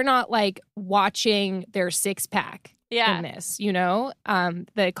 but we're not like watching their six pack. In this, you know,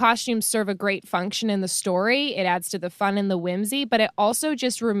 the costumes serve a great function in the story. It adds to the fun and the whimsy, but it also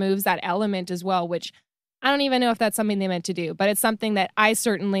just removes that element as well, which I don't even know if that's something they meant to do, but it's something that I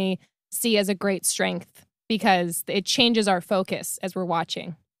certainly see as a great strength because it changes our focus as we're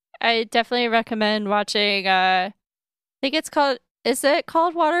watching. I definitely recommend watching, I think is it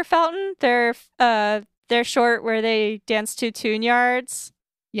called Water Fountain? Their short where they dance to Tune Yards.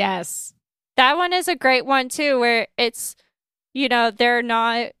 Yes. That one is a great one too, where it's, you know, they're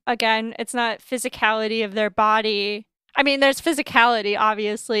not, again, it's not physicality of their body. I mean, there's physicality,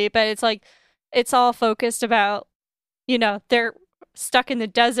 obviously, but it's like, it's all focused about, you know, they're stuck in the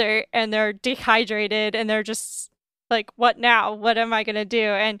desert and they're dehydrated and they're just like, what now? What am I going to do?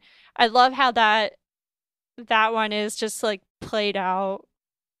 And I love how that one is just like played out.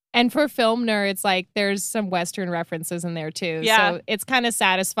 And for film nerds, like, there's some Western references in there, too. Yeah. So it's kind of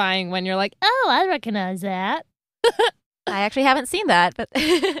satisfying when you're like, oh, I recognize that. I actually haven't seen that, but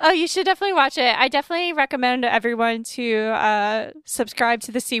Oh, you should definitely watch it. I definitely recommend everyone to subscribe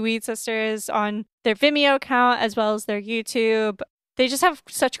to the Seaweed sisters on their Vimeo account as well as their YouTube. They just have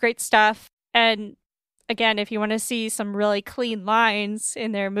such great stuff. And again, if you want to see some really clean lines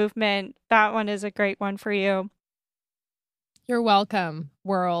in their movement, that one is a great one for you. You're welcome,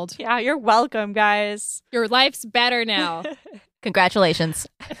 world. Yeah, you're welcome, guys. Your life's better now. congratulations.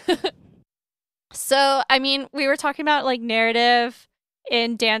 So, I mean, we were talking about like narrative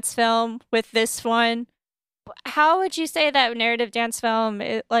in dance film with this one. How would you say that narrative dance film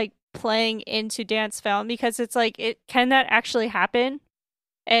is like playing into dance film? Because it's like, can that actually happen?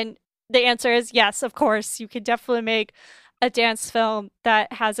 And the answer is yes, of course. You could definitely make a dance film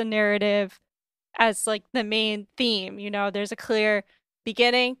that has a narrative as like the main theme. You know, there's a clear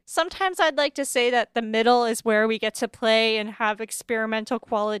beginning. Sometimes I'd like to say that the middle is where we get to play and have experimental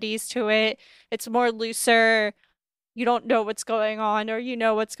qualities to it. It's more looser. you don't know what's going on or you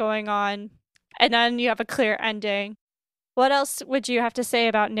know what's going on, and then you have a clear ending. What else would you have to say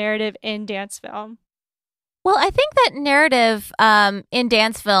about narrative in dance film? Well, I think that narrative in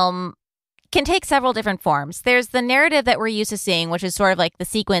dance film can take several different forms. There's the narrative that we're used to seeing, which is sort of like the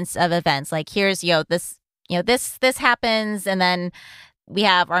sequence of events. Like here's, this happens, and then we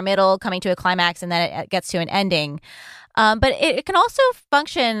have our middle coming to a climax, and then it gets to an ending. But it can also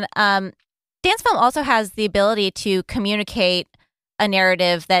function. Dance film also has the ability to communicate a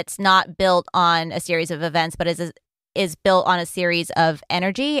narrative that's not built on a series of events, but is built on a series of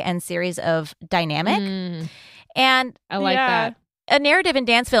energy and series of dynamic. And I like that. A narrative in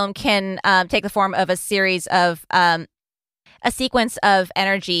dance film can take the form of a series of a sequence of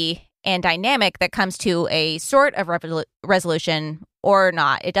energy and dynamic that comes to a sort of resolution or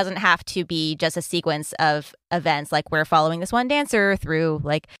not. It doesn't have to be just a sequence of events like we're following this one dancer through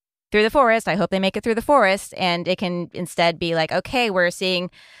the forest. I hope they make it through the forest. And it can instead be like, okay, we're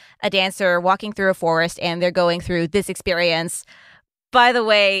seeing a dancer walking through a forest and they're going through this experience. By the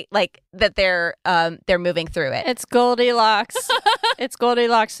way, like that they're moving through it. It's Goldilocks. It's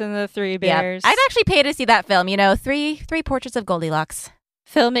Goldilocks and the Three Bears. Yeah. I'd actually pay to see that film. Three portraits of Goldilocks.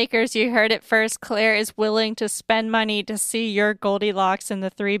 Filmmakers, you heard it first. Claire is willing to spend money to see your Goldilocks and the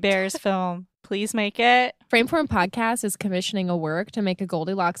Three Bears film. Please make it. Frameform Podcast is commissioning a work to make a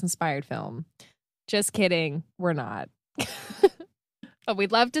Goldilocks-inspired film. Just kidding. We're not. But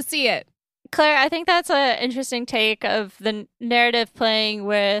we'd love to see it. Claire, I think that's an interesting take of the narrative playing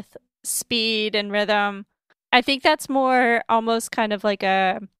with speed and rhythm. I think that's more almost kind of like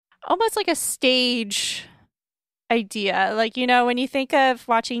a stage idea. Like, when you think of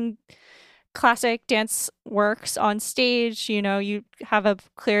watching classic dance works on stage, you have a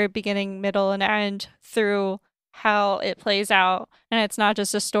clear beginning, middle, and end through how it plays out. And it's not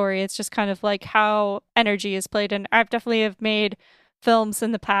just a story, it's just kind of like how energy is played. And I've definitely have made films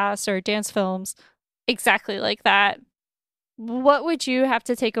in the past or dance films exactly like that. What would you have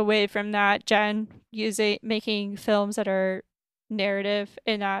to take away from that, Jen, making films that are narrative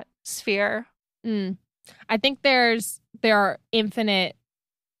in that sphere? I think there are infinite.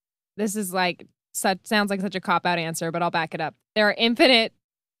 This is sounds like such a cop-out answer, but I'll back it up. There are infinite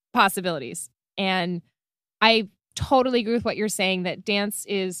possibilities. And I totally agree with what you're saying, that dance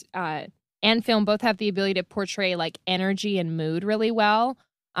is and film both have the ability to portray like energy and mood really well.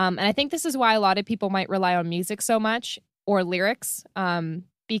 And I think this is why a lot of people might rely on music so much or lyrics,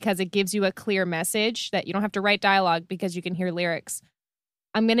 because it gives you a clear message that you don't have to write dialogue because you can hear lyrics.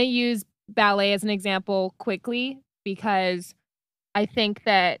 I'm going to use ballet as an example quickly because I think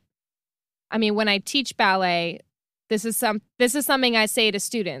that, when I teach ballet, this is something I say to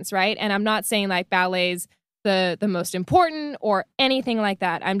students, right? And I'm not saying like ballet's the most important or anything like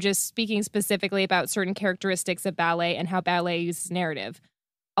that. I'm just speaking specifically about certain characteristics of ballet and how ballet uses narrative.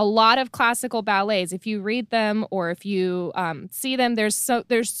 A lot of classical ballets, if you read them or if you see them, they're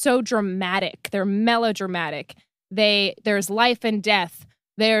so dramatic. They're melodramatic. There's life and death.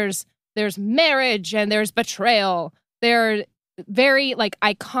 There's marriage and there's betrayal. They're very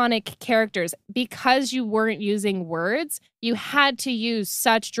iconic characters. Because you weren't using words, you had to use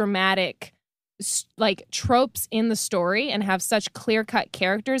such dramatic tropes in the story and have such clear-cut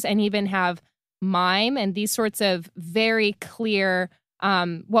characters and even have mime and these sorts of very clear,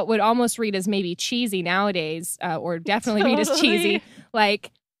 what would almost read as maybe cheesy nowadays, or definitely read as cheesy.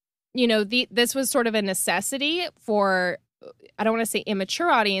 This was sort of a necessity for, I don't want to say immature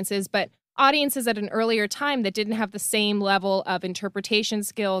audiences, but audiences at an earlier time that didn't have the same level of interpretation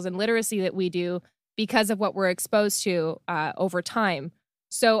skills and literacy that we do because of what we're exposed to over time.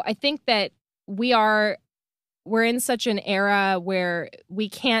 So I think that we're in such an era where we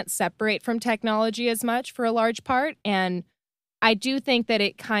can't separate from technology as much for a large part. And I do think that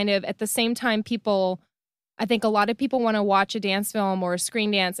it kind of, at the same time, I think a lot of people want to watch a dance film or a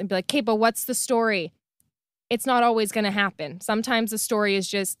screen dance and be like, okay, but what's the story? It's not always going to happen. Sometimes the story is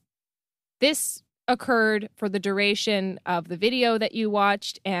just, this occurred for the duration of the video that you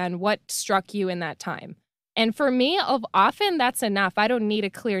watched and what struck you in that time. And for me, often that's enough. I don't need a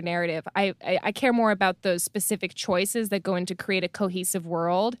clear narrative. I care more about those specific choices that go into create a cohesive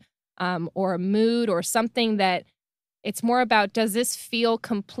world, or a mood or something that it's more about, does this feel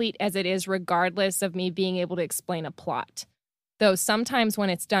complete as it is regardless of me being able to explain a plot? Though sometimes when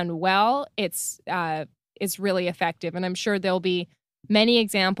it's done well, it's really effective. And I'm sure there'll be many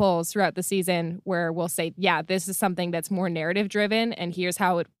examples throughout the season where we'll say, yeah, this is something that's more narrative driven and here's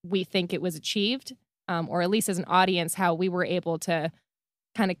how we think it was achieved. Or at least as an audience, how we were able to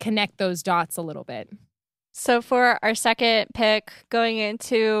kind of connect those dots a little bit. So for our second pick, going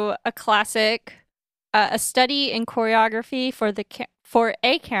into a classic A Study in Choreography for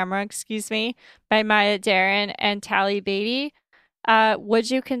a Camera, by Maya Deren and Talley Beatty.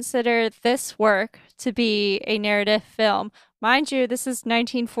 Would you consider this work to be a narrative film? Mind you, this is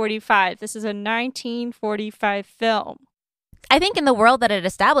 1945. This is a 1945 film. I think in the world that it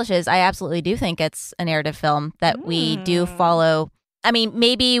establishes, I absolutely do think it's a narrative film that we do follow. I mean,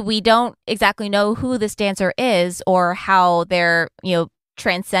 maybe we don't exactly know who this dancer is or how they're,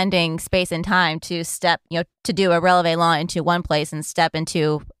 transcending space and time to step, to do a releve lant into one place and step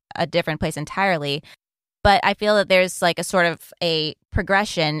into a different place entirely. But I feel that there's like a sort of a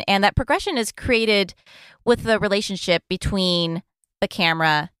progression, and that progression is created with the relationship between the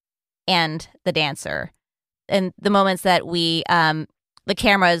camera and the dancer. And the moments that the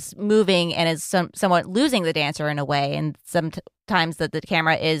camera is moving and is somewhat losing the dancer in a way, and sometimes that the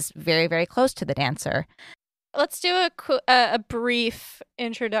camera is very, very close to the dancer. Let's do a brief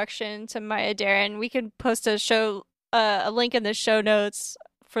introduction to Maya Deren. We can post a link in the show notes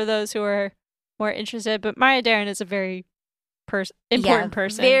for those who are more interested. But Maya Deren is a very important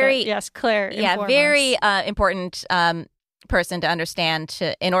person. Yes, Claire. Very important person to understand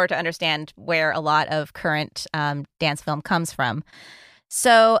in order to understand where a lot of current dance film comes from.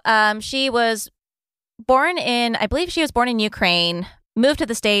 So she was born in Ukraine, moved to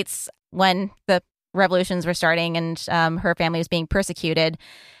the States when the revolutions were starting and her family was being persecuted,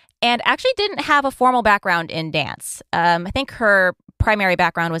 and actually didn't have a formal background in dance. I think her primary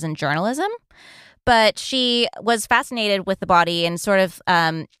background was in journalism, but she was fascinated with the body and sort of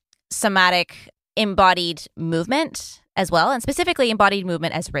somatic embodied movement as well, and specifically embodied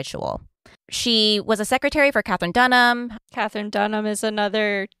movement as ritual. She was a secretary for Katherine Dunham. Katherine Dunham is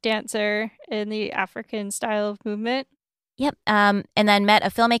another dancer in the African style of movement. Yep. And then met a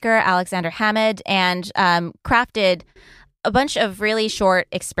filmmaker, Alexander Hamed, and crafted a bunch of really short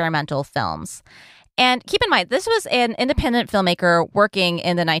experimental films. And keep in mind, this was an independent filmmaker working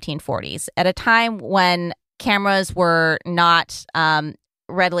in the 1940s at a time when cameras were not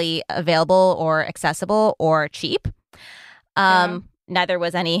readily available or accessible or cheap. Neither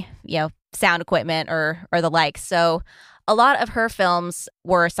was any, sound equipment or the like. So a lot of her films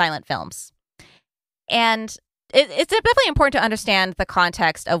were silent films. And it's definitely important to understand the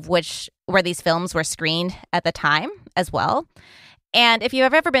context of where these films were screened at the time as well. And if you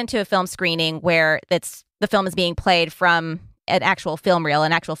have ever been to a film screening where the film is being played from an actual film reel,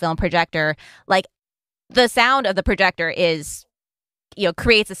 an actual film projector, like the sound of the projector is,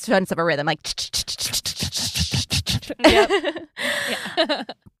 creates a sense of a rhythm, like.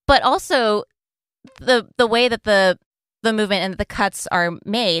 But also the way that the movement and the cuts are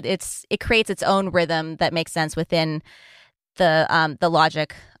made, it creates its own rhythm that makes sense within the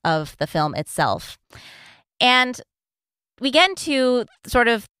logic of the film itself. And we get into sort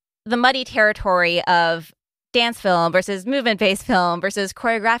of the muddy territory of dance film versus movement-based film versus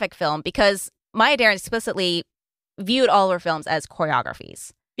choreographic film, because Maya Deren explicitly viewed all of her films as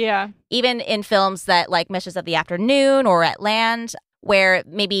choreographies. Yeah. Even in films that like Missions of the Afternoon or At Land, where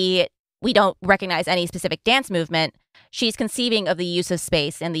maybe we don't recognize any specific dance movement, she's conceiving of the use of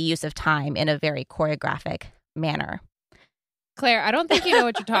space and the use of time in a very choreographic manner. Claire, I don't think you know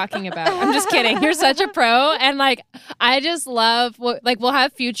what you're talking about. I'm just kidding. You're such a pro. And I just love, we'll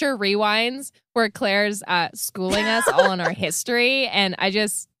have future rewinds where Claire's schooling us all in our history. And I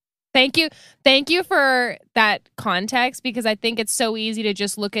just, thank you for that context, because I think it's so easy to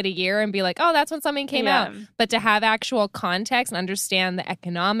just look at a year and be like, oh, that's when something came out. But to have actual context and understand the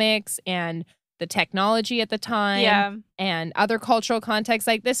economics and the technology at the time and other cultural contexts,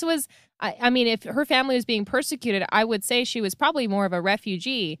 like this was, I mean, if her family was being persecuted, I would say she was probably more of a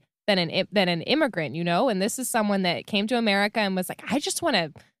refugee than an immigrant, And this is someone that came to America and was like, I just want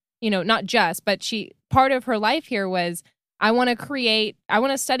to, not just, but part of her life here was, I want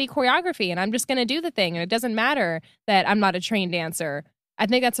to study choreography, and I'm just going to do the thing. And it doesn't matter that I'm not a trained dancer. I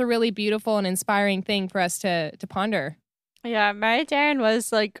think that's a really beautiful and inspiring thing for us to ponder. Yeah, Maya Deren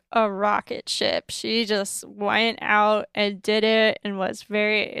was like a rocket ship. She just went out and did it and was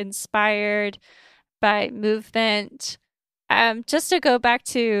very inspired by movement. Just to go back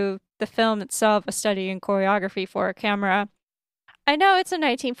to the film itself, A Study in Choreography for a Camera. I know it's a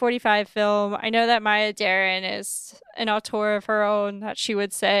 1945 film. I know that Maya Deren is an auteur of her own, that she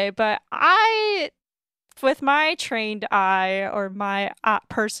would say, but with my trained eye or my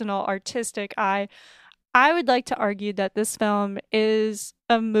personal artistic eye, I would like to argue that this film is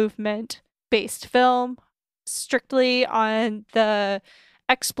a movement-based film, strictly on the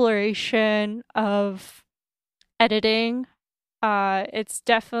exploration of editing. It's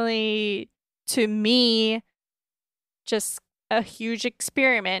definitely, to me, just a huge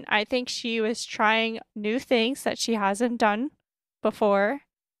experiment. I think she was trying new things that she hasn't done before.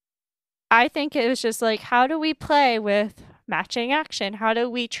 I think it was just like, how do we play with matching action? How do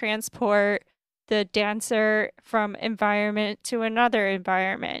we transport the dancer from environment to another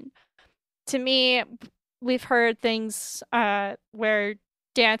environment? To me, we've heard things where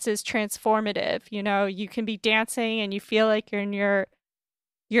dance is transformative. You know, you can be dancing and you feel like you're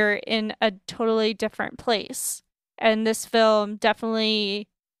in a totally different place. And this film definitely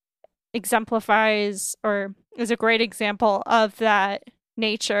exemplifies, or is a great example of that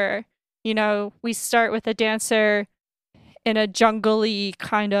nature. You know, we start with a dancer in a jungly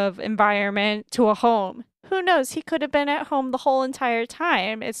kind of environment to a home. Who knows? He could have been at home the whole entire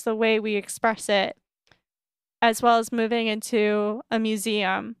time. It's the way we express it, as well as moving into a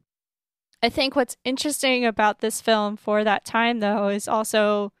museum. I think what's interesting about this film for that time, though, is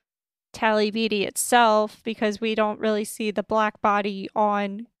also Talley Beatty itself, because we don't really see the black body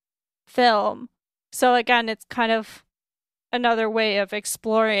on film. So again, it's kind of another way of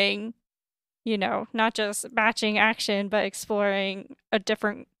exploring, you know, not just matching action, but exploring a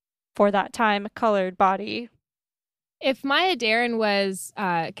different, for that time, colored body. If Maya Deren was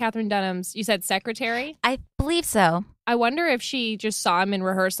Catherine Dunham's, you said secretary? I believe so. I wonder if she just saw him in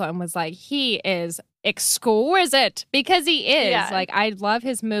rehearsal and was like, he is exquisite, because he is. Yeah. Like, I love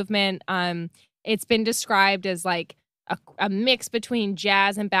his movement. It's been described as like a mix between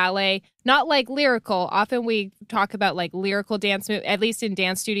jazz and ballet, not like lyrical. Often we talk about like lyrical dance, at least in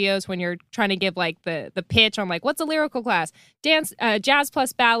dance studios, when you're trying to give like the pitch on like, what's a lyrical class? Dance, jazz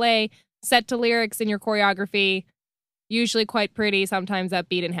plus ballet, set to lyrics in your choreography. Usually quite pretty, sometimes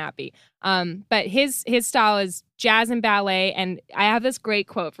upbeat and happy. But his style is jazz and ballet, and I have this great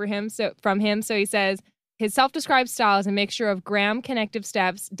quote from him. So he says, his self-described style is a mixture of Graham connective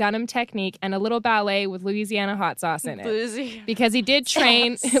steps, Dunham technique, and a little ballet with Louisiana hot sauce in it. Because he did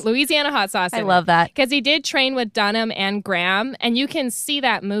train Louisiana hot sauce in it. I love that. Because he did train with Dunham and Graham, and you can see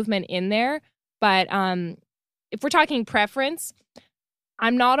that movement in there. But if we're talking preference,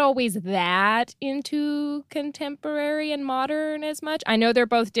 I'm not always that into contemporary and modern as much. I know they're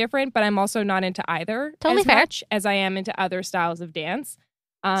both different, but I'm also not into either Totally as fair. much as I am into other styles of dance.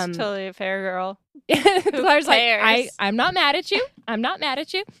 It's totally a fair girl. Claire's like, cares? I'm not mad at you. I'm not mad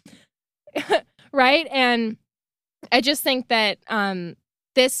at you. Right? And I just think that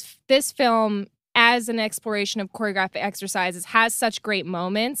this film, as an exploration of choreographic exercises, has such great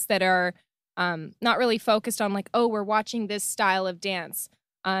moments that are not really focused on like, oh, we're watching this style of dance.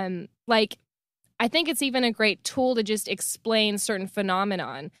 Like, I think it's even a great tool to just explain certain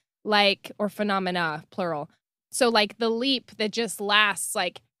phenomenon, like, or phenomena, plural. So like the leap that just lasts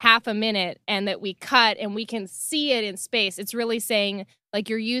like half a minute and that we cut and we can see it in space. It's really saying like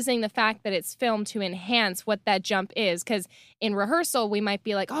you're using the fact that it's filmed to enhance what that jump is. Because in rehearsal, we might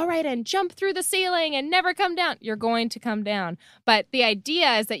be like, all right, and jump through the ceiling and never come down. You're going to come down. But the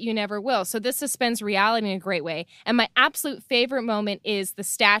idea is that you never will. So this suspends reality in a great way. And my absolute favorite moment is the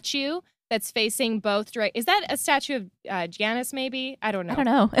statue that's facing both direct. Is that a statue of Janus, maybe? I don't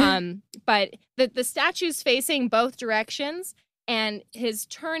know. But the statue's facing both directions, and his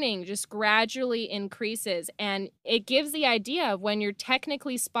turning just gradually increases. And it gives the idea of when you're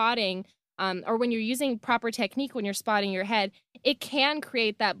technically spotting, or when you're using proper technique when you're spotting your head, it can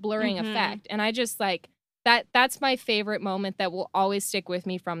create that blurring effect. And I just like that. That's my favorite moment that will always stick with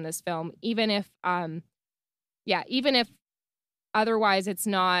me from this film, even if otherwise it's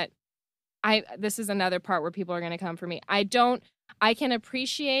not. This is another part where people are going to come for me. I can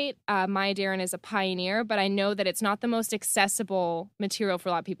appreciate Maya Deren as a pioneer, but I know that it's not the most accessible material for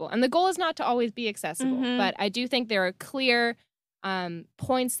a lot of people. And the goal is not to always be accessible, but I do think there are clear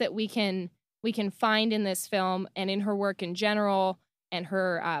points that we can find in this film and in her work in general and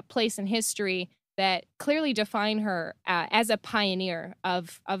her place in history that clearly define her as a pioneer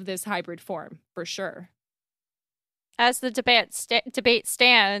of this hybrid form, for sure. As the debate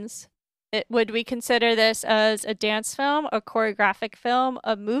stands, would we consider this as a dance film, a choreographic film,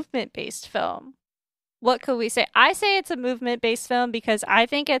 a movement-based film? What could we say? I say it's a movement-based film because I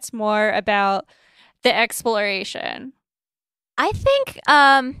think it's more about the exploration. I think,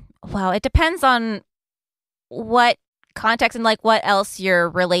 it depends on what context and like what else you're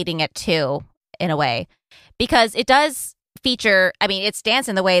relating it to in a way. Because it does feature, it's dance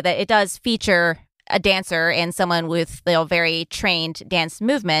in the way that it does feature a dancer and someone with very trained dance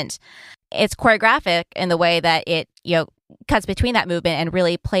movement. It's choreographic in the way that it, cuts between that movement and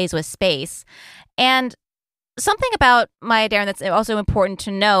really plays with space. And something about Maya Deren that's also important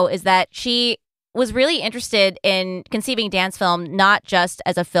to know is that she was really interested in conceiving dance film not just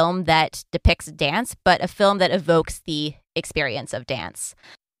as a film that depicts dance, but a film that evokes the experience of dance.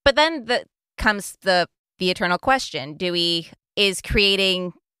 But then comes the eternal question. Is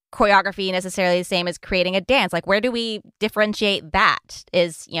creating choreography necessarily the same as creating a dance? Like, where do we differentiate that?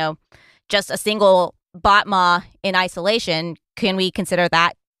 Is, just a single battement in isolation, can we consider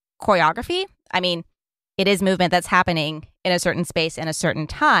that choreography? I mean, it is movement that's happening in a certain space in a certain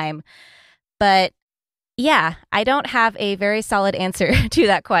time. But yeah, I don't have a very solid answer to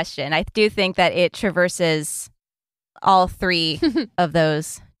that question. I do think that it traverses all three of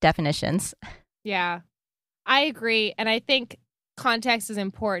those definitions. Yeah, I agree. And I think context is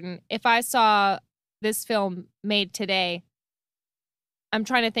important. If I saw this film made today, I'm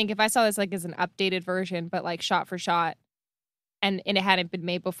trying to think if I saw this like as an updated version, but like shot for shot, and it hadn't been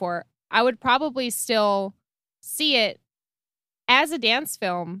made before, I would probably still see it as a dance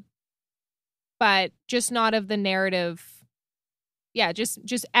film, but just not of the narrative. Yeah,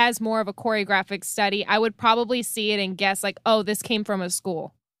 just as more of a choreographic study. I would probably see it and guess like, oh, this came from a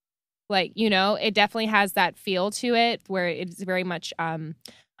school. Like, it definitely has that feel to it where it's very much a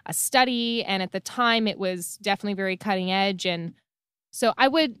study. And at the time, it was definitely very cutting edge. And so I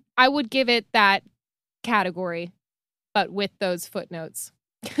would give it that category, but with those footnotes.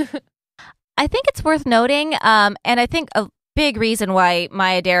 I think it's worth noting, and I think a big reason why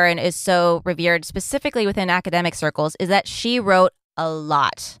Maya Deren is so revered, specifically within academic circles, is that she wrote a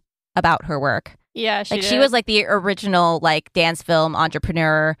lot about her work. Yeah, she was like the original like dance film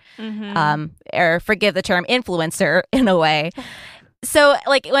entrepreneur, or forgive the term, influencer in a way. So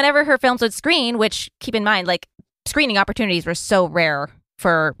like whenever her films would screen, which keep in mind, like screening opportunities were so rare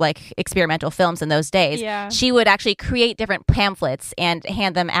for like experimental films in those days, she would actually create different pamphlets and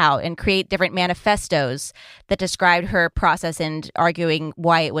hand them out and create different manifestos that described her process and arguing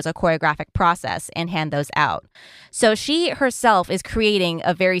why it was a choreographic process and hand those out. So she herself is creating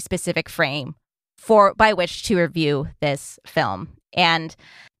a very specific frame by which to review this film. And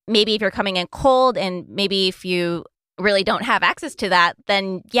maybe if you're coming in cold and maybe if you really don't have access to that,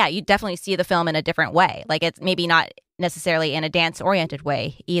 then yeah, you definitely see the film in a different way. Like it's maybe not necessarily in a dance-oriented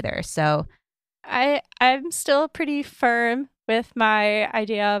way either. So I'm still pretty firm with my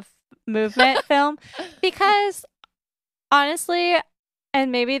idea of movement film because honestly,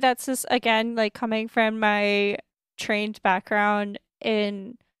 and maybe that's just again like coming from my trained background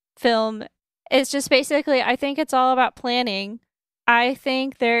in film, it's just basically I think it's all about planning. I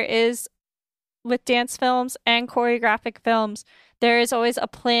think there is, with dance films and choreographic films, there is always a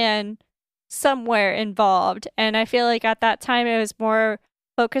plan somewhere involved. And I feel like at that time it was more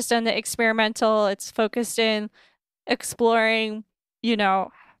focused on the experimental. It's focused in exploring,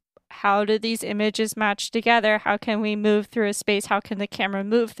 how do these images match together? How can we move through a space? How can the camera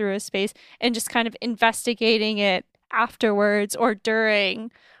move through a space? And just kind of investigating it afterwards or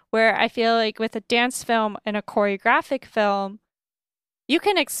during, where I feel like with a dance film and a choreographic film, you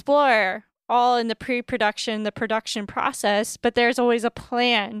can explore all in the pre-production, the production process, but there's always a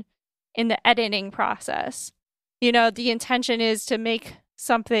plan in the editing process. The intention is to make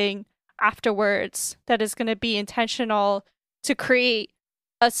something afterwards that is going to be intentional to create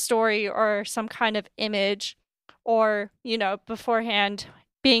a story or some kind of image, or, beforehand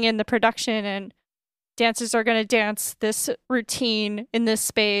being in the production and dancers are going to dance this routine in this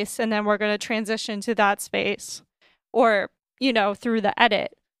space and then we're going to transition to that space, or, through the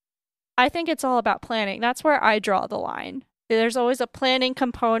edit. I think it's all about planning. That's where I draw the line. There's always a planning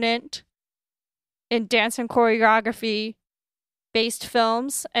component in dance and choreography based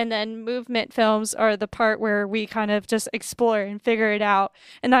films, and then movement films are the part where we kind of just explore and figure it out.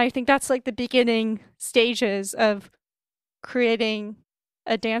 And I think that's like the beginning stages of creating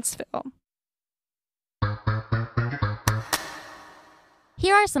a dance film.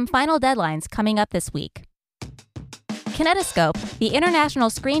 Here are some final deadlines coming up this week. Kinetoscope, the International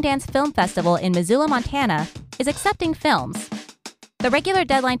Screendance Film Festival in Missoula, Montana, is accepting films. The regular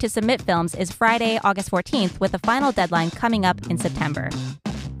deadline to submit films is Friday, August 14th, with the final deadline coming up in September.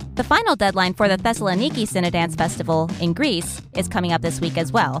 The final deadline for the Thessaloniki Cinedance Festival in Greece is coming up this week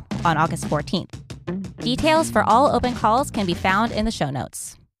as well, on August 14th. Details for all open calls can be found in the show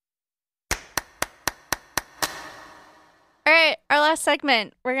notes. All right, our last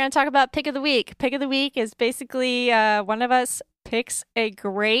segment, we're going to talk about Pick of the Week. Pick of the Week is basically one of us picks a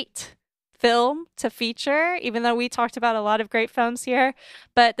great film to feature, even though we talked about a lot of great films here.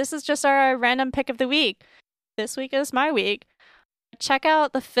 But this is just our random Pick of the Week. This week is my week. Check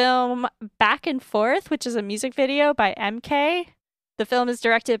out the film Back and Forth, which is a music video by MK. The film is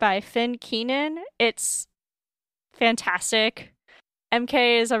directed by Finn Keenan. It's fantastic.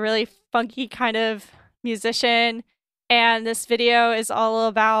 MK is a really funky kind of musician. And this video is all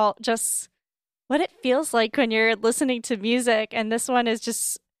about just what it feels like when you're listening to music. And this one is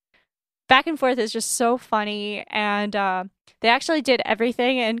just back and forth is just so funny. And they actually did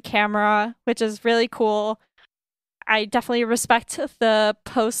everything in camera, which is really cool. I definitely respect the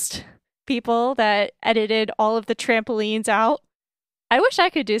post people that edited all of the trampolines out. I wish I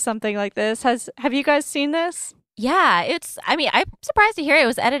could do something like this. Have you guys seen this? Yeah, I'm surprised to hear it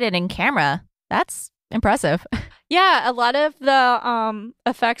was edited in camera. That's impressive. Yeah, a lot of the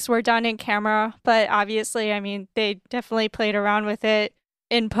effects were done in camera, but obviously, I mean, they definitely played around with it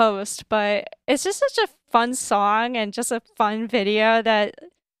in post, but it's just such a fun song and just a fun video that,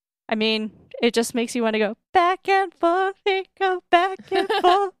 I mean, it just makes you want to go back and forth, we go, back and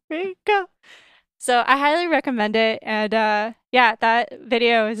forth, we go. So I highly recommend it. And yeah, that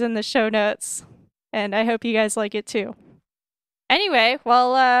video is in the show notes. And I hope you guys like it too. Anyway,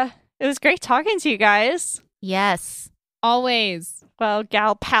 well, it was great talking to you guys. Yes. Always. Well,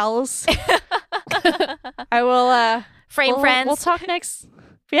 gal pals. I will Frame friends. We'll talk next.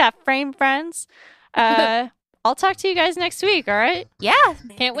 Yeah, frame friends. I'll talk to you guys next week, all right? Yeah.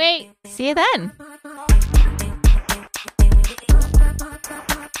 Can't wait. See you then.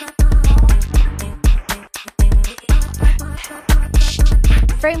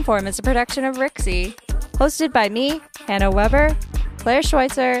 Frameform is a production of Rixie, hosted by me, Hannah Weber, Claire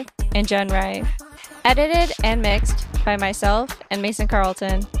Schweitzer, and Jen Ray. Edited and mixed by myself and Mason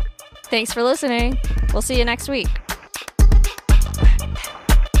Carlton. Thanks for listening. We'll see you next week.